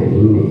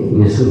in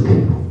nessun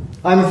tempo.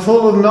 I'm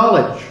full of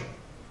knowledge.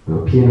 Sono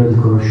pieno di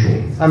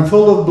conoscenza, I'm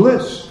full of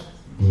bliss.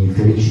 di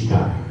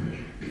felicità.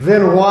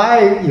 Then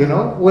why,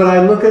 when I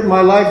look at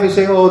my life, I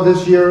say, oh,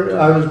 this year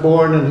I was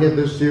born and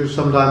this year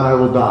sometime I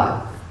will die.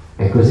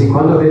 E così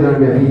quando vedo la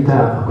mia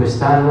vita,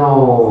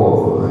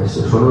 quest'anno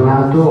sono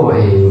nato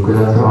e in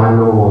quell'altro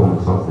anno non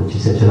so,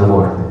 c'è la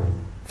morte.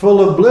 Full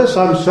of bliss,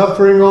 I'm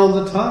suffering all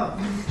the time.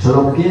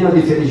 Sono pieno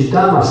di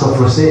felicità ma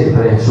soffro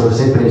sempre, sono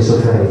sempre in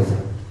sofferenza.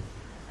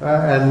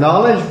 And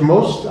knowledge,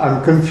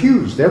 I'm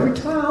confused. Every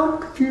time, I'm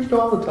confused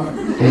all the time.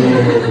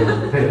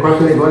 E per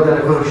quanto riguarda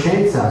la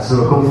conoscenza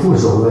sono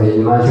confuso,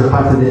 la maggior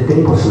parte del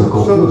tempo sono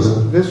confuso.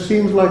 So this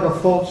seems like a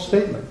false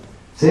statement.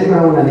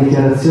 Sembra una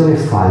dichiarazione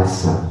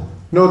falsa.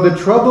 No, the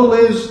trouble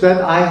is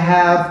that I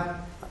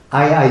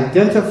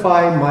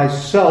identify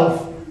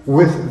myself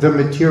with the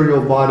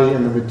material body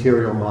and the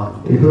material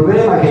mind. Il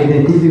problema è che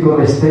identifico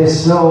me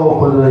stesso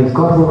con il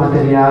corpo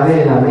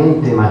materiale e la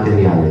mente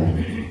materiale.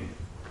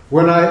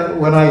 When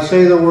I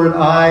say the word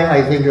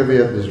I think of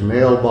it as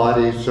male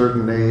body,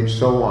 certain age,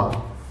 so on.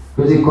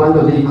 Così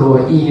quando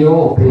dico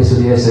io penso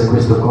di essere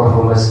questo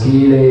corpo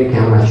maschile che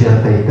ha una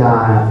certa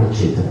età,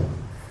 eccetera.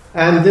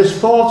 And this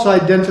false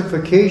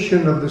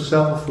identification of the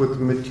self with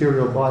the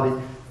material body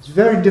is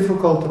very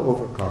difficult to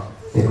overcome.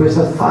 E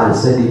questa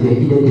falsa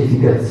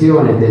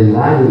identificazione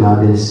dell'anima,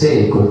 del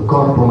sé, col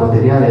corpo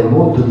materiale è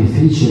molto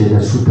difficile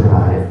da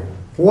superare.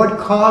 What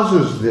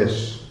causes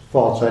this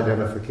false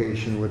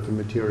identification with the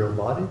material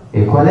body?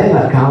 E qual è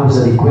la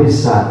causa di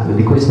questa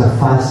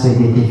falsa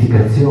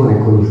identificazione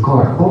con il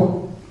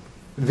corpo?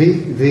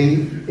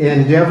 The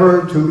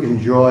endeavor to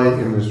enjoy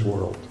in this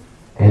world.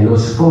 È lo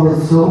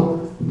sforzo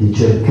di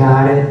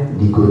cercare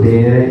di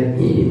godere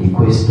di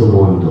questo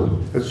mondo.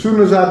 As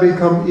soon as I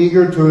become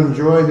eager to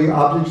enjoy the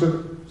objects of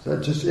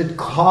it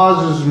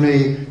causes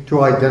me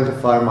to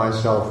identify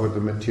myself with the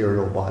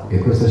material body. E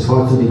questo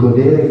sforzo di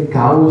godere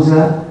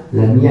causa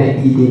la mia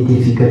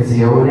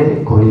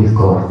identificazione con il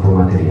corpo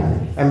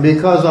materiale. And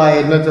because I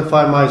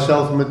identify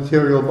myself with the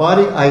material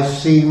body, I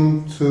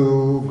seem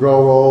to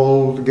grow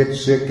old, get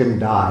sick and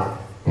die.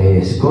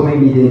 E siccome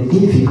mi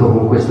identifico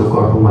con questo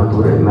corpo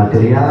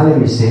materiale,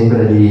 mi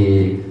sembra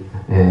di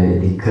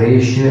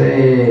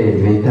crescere,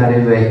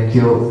 diventare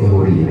vecchio e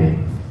morire.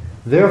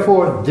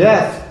 Therefore,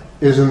 death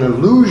is an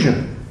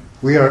illusion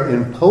we are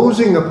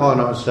imposing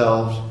upon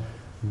ourselves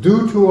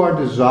due to our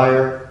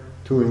desire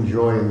to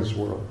enjoy in this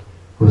world.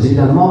 Così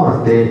la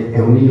morte è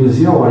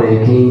un'illusione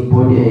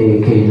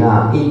che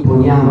la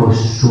imponiamo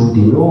su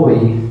di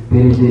noi per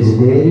il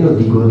desiderio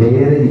di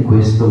godere di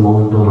questo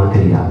mondo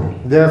materiale.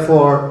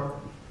 Therefore,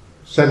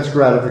 sense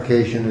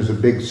gratification is a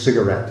big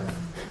cigarette.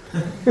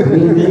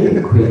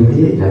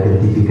 Quindi la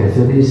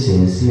gratificazione dei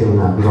sensi è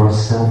una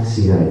grossa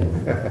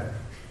sigaretta.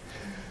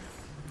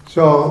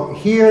 So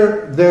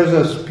here there's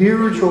a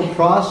spiritual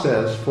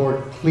process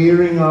for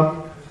clearing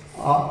up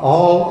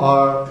all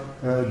our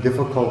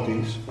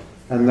difficulties,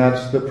 and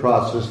that's the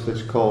process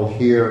that's called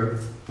here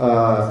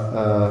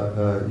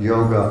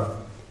yoga,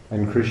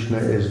 and Krishna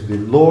is the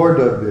Lord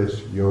of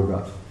this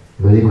yoga.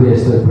 Quindi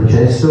questo è il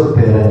processo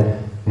per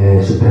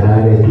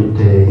superare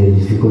tutte le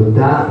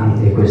difficoltà,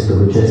 e questo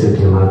processo è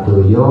chiamato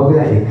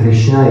yoga e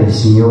Krishna è il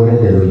Signore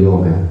dello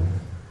yoga.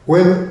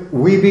 When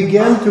we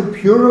begin to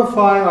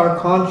purify our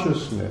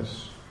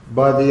consciousness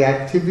by the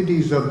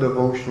activities of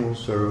devotional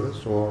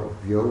service or of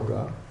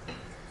yoga,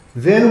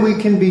 then we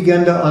can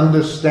begin to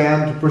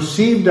understand, to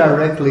perceive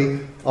directly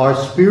our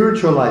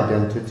spiritual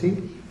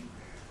identity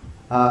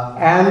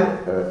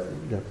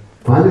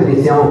Quando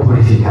iniziamo a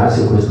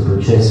purificarsi in questo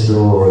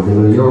processo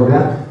dello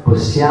yoga,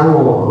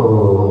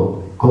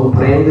 possiamo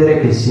comprendere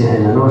che sia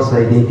la nostra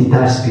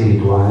identità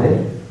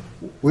spirituale.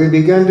 We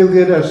begin to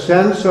get a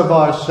sense of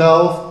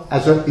ourselves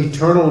as an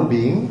eternal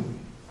being.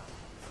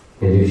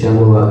 E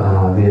riusciamo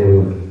a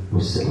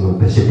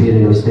percepire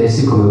noi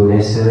stessi come un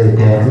essere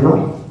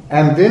eterno.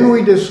 And then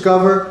we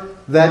discover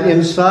that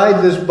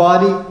inside this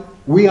body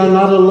we are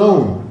not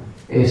alone.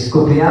 E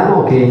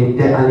scopriamo che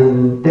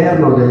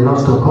all'interno del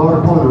nostro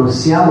corpo non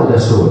siamo da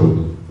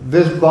soli.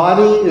 This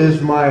body is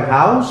my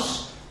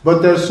house,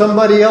 but there's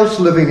somebody else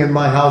living in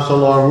my house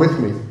along with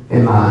me.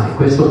 Ma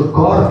questo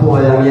corpo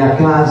è la mia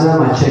casa,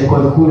 ma c'è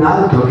qualcun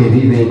altro che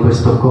vive in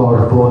questo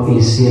corpo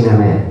insieme a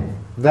me.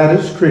 That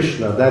is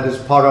Krishna, that is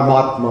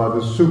Paramatma,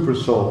 the super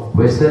soul.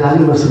 Questa è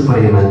l'anima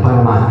suprema, il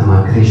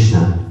Paramatma,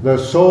 Krishna. The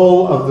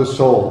soul of the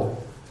soul.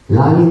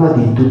 L'anima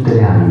di tutte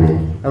le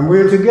anime. And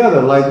we're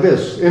together like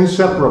this,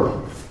 inseparable.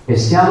 E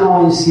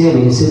siamo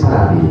insieme,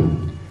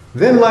 inseparabili.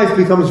 Then life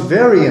becomes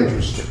very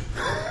interesting.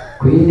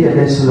 Quindi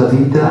adesso la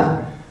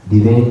vita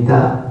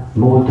diventa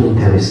molto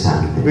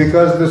interessante.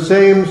 Because the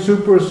same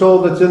super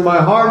soul that's in my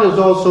heart is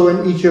also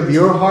in each of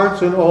your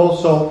hearts and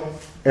also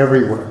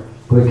everywhere.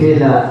 Poiché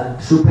la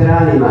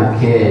superanima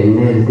che è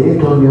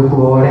dentro il mio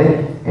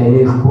cuore è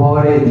nel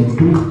cuore di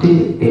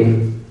tutti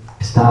e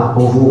sta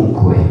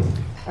ovunque.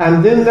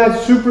 And then that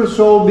super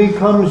soul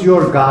becomes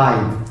your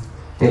guide.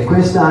 E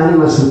questa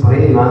anima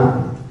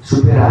suprema,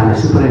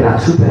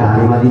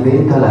 superanima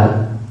diventa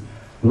la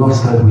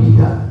nostra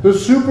guida. The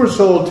super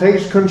soul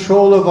takes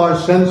control of our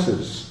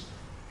senses.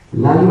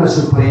 L'anima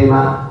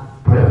suprema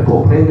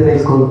può prendere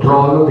il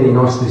controllo dei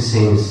nostri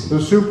sensi. The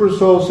super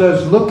soul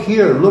says, look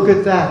here, look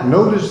at that,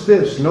 notice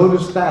this,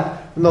 notice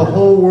that. and the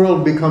whole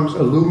world becomes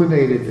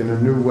illuminated in a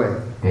new way.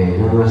 E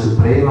l'anima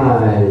suprema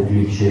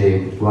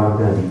dice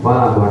guarda di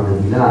qua, guarda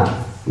di là,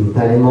 in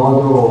tale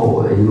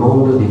modo il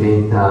mondo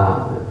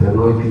diventa per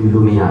noi più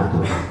illuminato.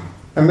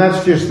 And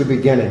that's just the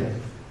beginning.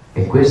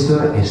 E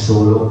questo è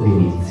solo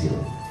l'inizio.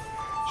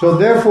 So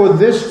therefore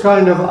this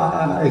kind of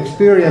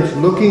experience,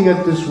 looking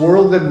at this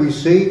world that we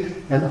see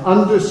and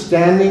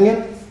understanding it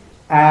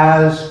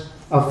as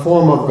a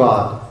form of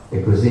God.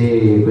 E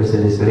così questa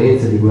è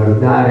l'esperienza di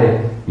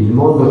guardare il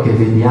mondo che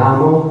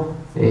vediamo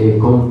e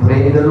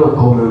comprenderlo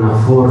come una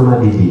forma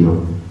di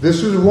Dio.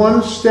 This is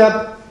one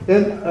step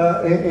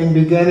in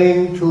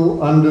beginning to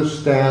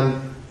understand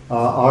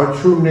our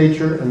true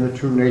nature and the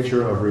true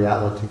nature of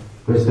reality.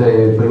 Questo è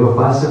il primo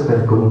passo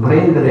per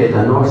comprendere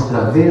la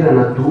nostra vera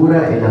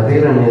natura e la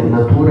vera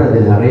natura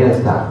della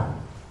realtà.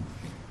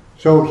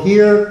 So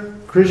here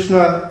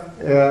Krishna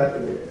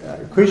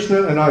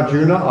and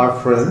Arjuna are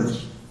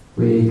friends.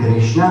 Qui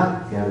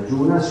Krishna e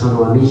Arjuna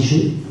sono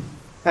amici.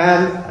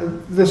 And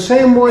the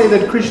same way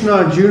that Krishna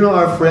and Arjuna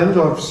are friends,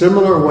 or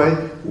similar way,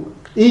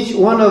 each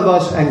one of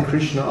us and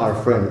Krishna are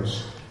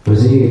friends.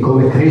 Così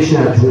come Krishna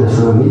e Arjuna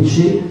sono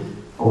amici,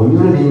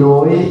 ognuno di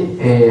noi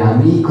è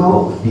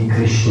amico di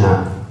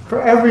Krishna.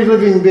 For every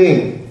living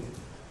being.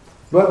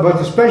 But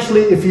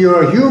especially if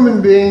you're a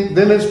human being,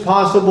 then it's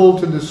possible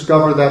to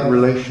discover that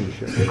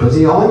relationship. E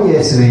così ogni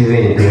essere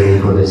vivente è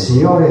amico del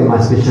Signore,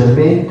 ma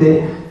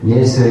specialmente gli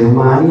esseri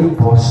umani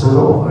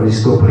possono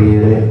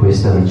riscoprire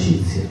questa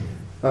amicizia.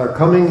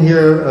 Coming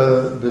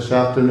here this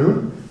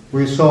afternoon,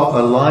 we saw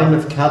a line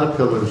of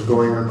caterpillars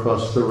going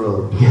across the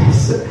road.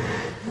 Yes.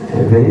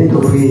 Venendo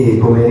qui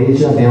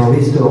pomeriggio abbiamo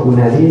visto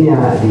una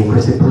linea di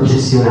queste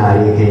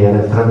processionarie che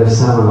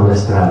attraversavano la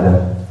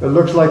strada. It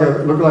looked like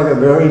a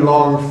very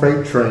long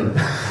freight train.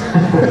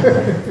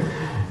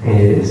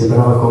 E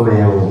sembrava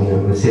come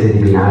una serie di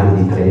binari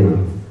di treno.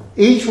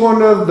 Each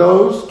one of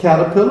those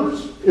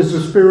caterpillars is a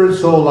spirit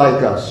soul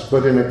like us,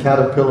 but in a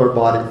caterpillar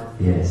body.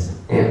 Yes.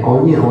 E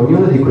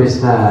ognuno di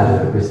queste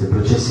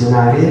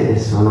processionarie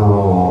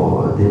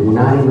sono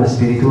un'anima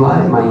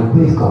spirituale, ma in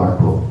quel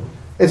corpo.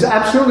 It's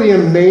absolutely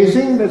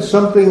amazing that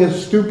something as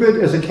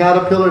stupid as a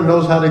caterpillar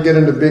knows how to get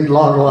in a big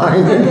long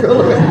line and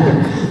go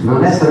in.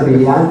 Non è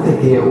strabiliante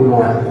che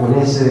un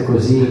essere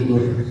così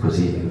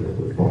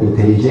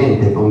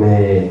intelligente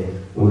come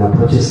una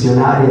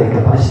processionaria è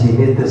capace di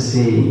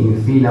mettersi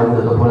in fila una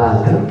dopo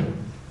l'altra?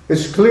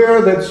 It's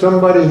clear that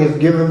somebody has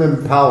given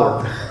them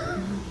power.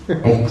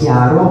 È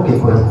chiaro che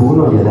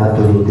qualcuno gli ha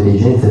dato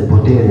l'intelligenza e il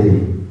potere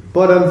di.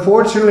 But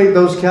unfortunately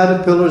those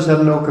caterpillars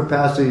have no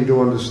capacity to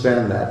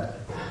understand that.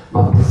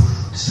 Ma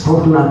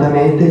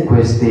sfortunatamente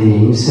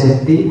questi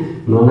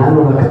insetti non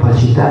hanno la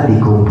capacità di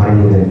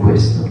comprendere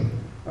questo.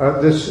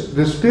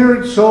 The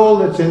spirit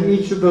soul that's in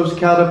each of those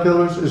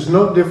caterpillars is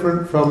no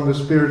different from the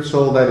spirit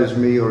soul that is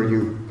me or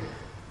you.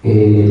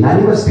 E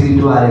l'anima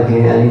spirituale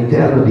che è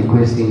all'interno di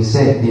questi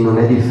insetti non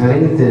è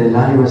differente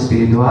dall'anima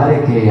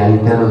spirituale che è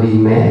all'interno di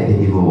me e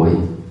di voi.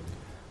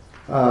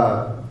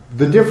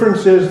 The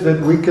difference is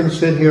that we can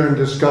sit here and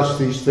discuss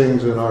these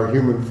things in our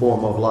human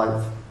form of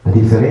life. La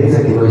differenza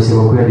è che noi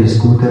siamo qui a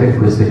discutere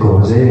queste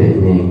cose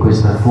in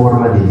questa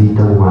forma di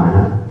vita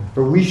umana.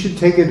 But we should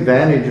take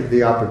advantage of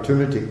the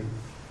opportunity.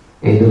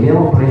 E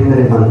dobbiamo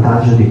prendere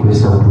vantaggio di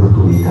questa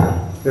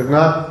opportunità. If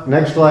not,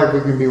 next life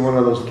we can be one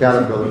of those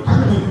caterpillars.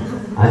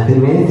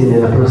 Altrimenti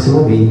nella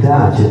prossima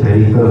vita c'è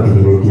pericolo che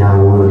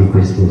diventiamo uno di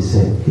questi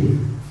insetti.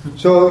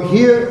 So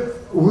here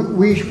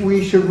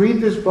we should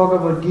read this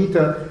Bhagavad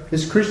Gita.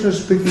 Is Krishna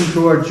speaking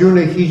to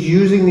Arjuna? He's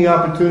using the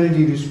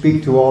opportunity to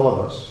speak to all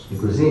of us. E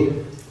così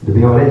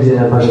dobbiamo leggere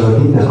la Bhagavad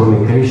Gita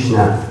come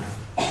Krishna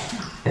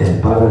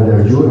parla ad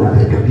Arjuna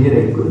per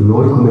capire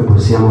noi come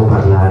possiamo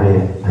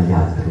parlare agli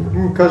altri.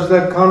 Because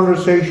that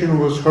conversation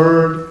was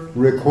heard,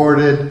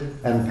 recorded,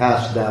 and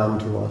passed down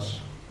to us.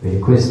 E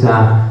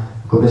questa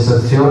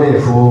conversazione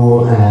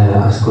fu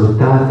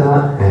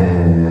ascoltata,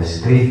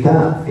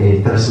 scritta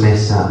e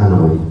trasmessa a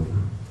noi.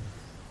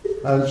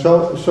 And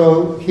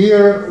so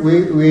here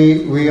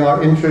we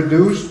are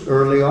introduced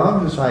early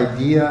on this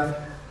idea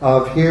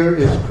of here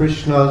is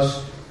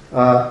Krishna's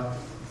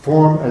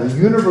form, a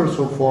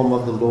universal form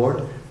of the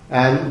Lord,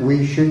 and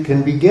we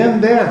can begin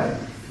there.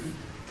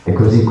 E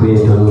così qui è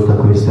introdotta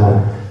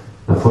questa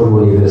la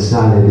forma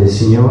universale del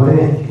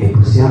Signore e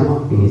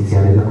possiamo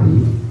iniziare da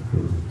qui.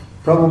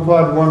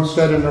 Prabhupada once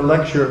said in a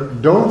lecture,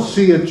 "Don't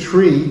see a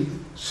tree,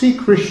 see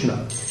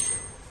Krishna."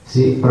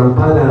 Sì,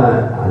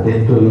 Prabhupada ha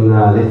detto in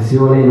una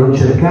lezione: non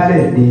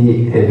cercare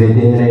di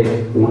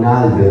vedere un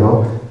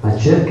albero, ma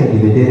cerca di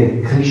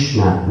vedere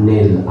Krishna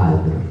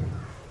nell'albero.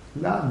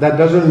 That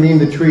doesn't mean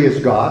the tree is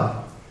God.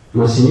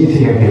 Non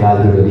significa che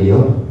l'albero è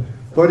Dio.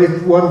 But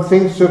if one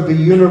thinks of the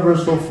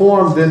universal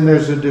form, then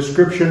there's a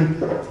description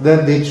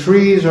that the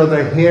trees are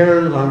the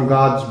hairs on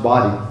God's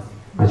body.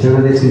 Ma c'è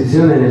una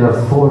descrizione nella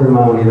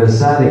forma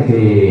universale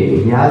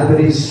che gli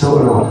alberi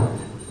sono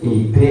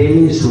i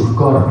peli sul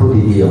corpo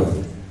di Dio.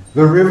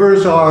 The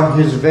rivers are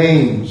His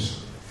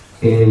veins.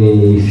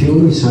 E i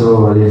fiumi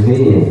sono le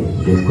vene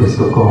di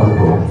questo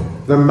corpo.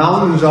 The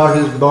mountains are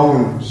his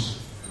bones,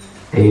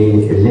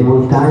 e le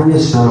montagne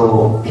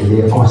sono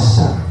le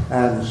ossa,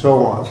 and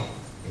so on.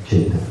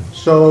 eccetera.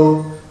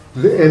 So,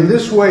 in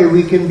this way,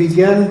 we can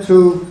begin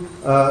to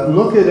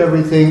look at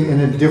everything in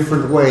a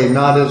different way,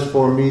 not as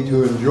for me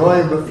to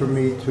enjoy, but for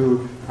me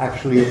to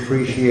actually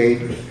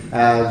appreciate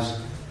as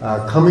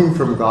coming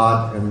from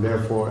God and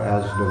therefore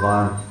as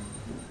divine.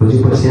 Così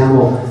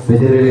possiamo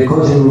vedere le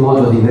cose in un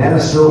modo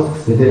diverso,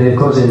 vedere le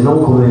cose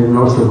non come il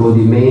nostro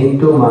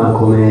godimento, ma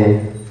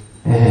come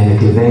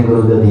che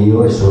vengono da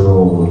Dio e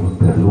sono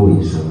per Lui,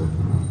 insomma.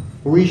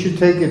 We should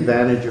take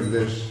advantage of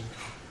this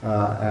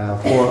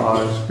for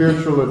our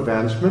spiritual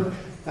advancement.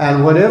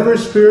 And whatever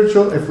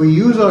spiritual, if we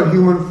use our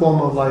human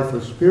form of life for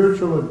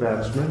spiritual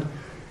advancement,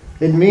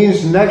 it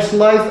means next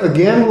life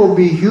again will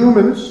be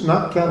humans,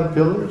 not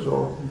caterpillars,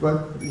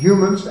 but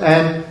humans,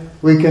 and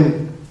we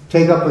can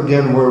take up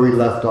again where we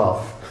left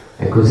off.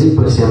 E così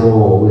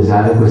possiamo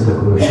usare questa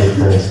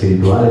conoscenza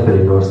spirituale per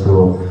il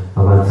nostro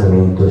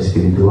avanzamento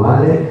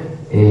spirituale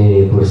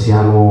e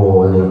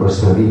possiamo nella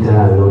prossima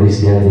vita non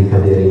rischiare di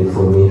cadere in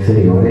forma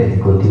inferiore e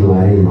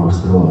continuare il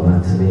nostro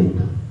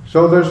avanzamento.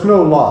 So there's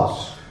no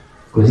loss.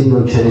 Così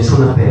non c'è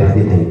nessuna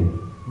perdita.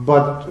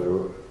 But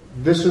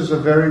this is a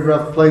very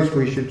rough place.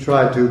 We should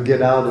try to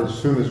get out as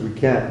soon as we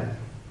can.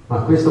 Ma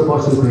questo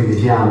posto in cui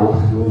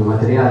viviamo, il mondo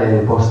materiale, è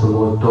un posto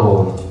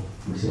molto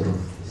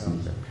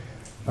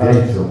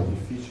grezzo.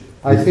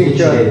 I think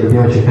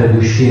dobbiamo cercare di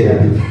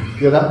uscire.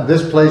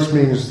 this place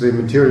means the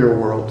material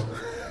world.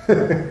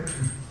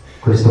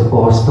 Questo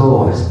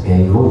posto è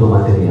il mondo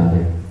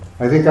materiale.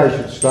 I think I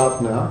should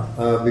stop now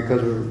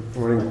because we're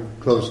running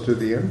close to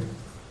the end.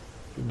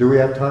 Do we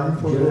have time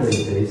for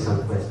this?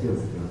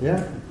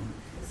 Yeah.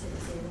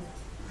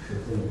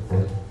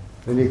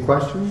 Any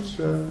questions?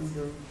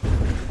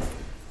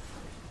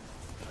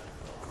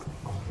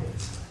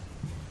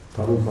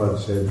 Prabhupada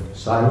said,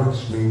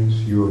 silence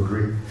means you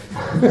agree.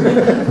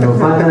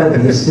 Prabhupada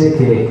disse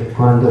che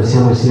quando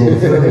siamo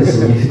silenziosi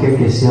significa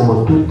che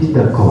siamo tutti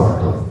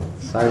d'accordo.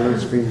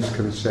 Silence means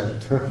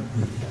consent.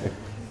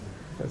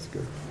 That's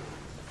good.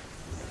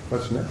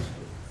 What's next?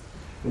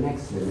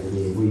 Next,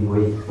 we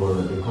wait for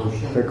the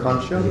conscience. The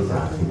conscience?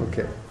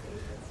 Okay.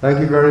 Thank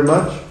you very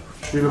much.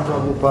 Srila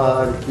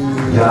Prabhupada ki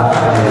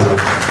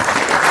Jai.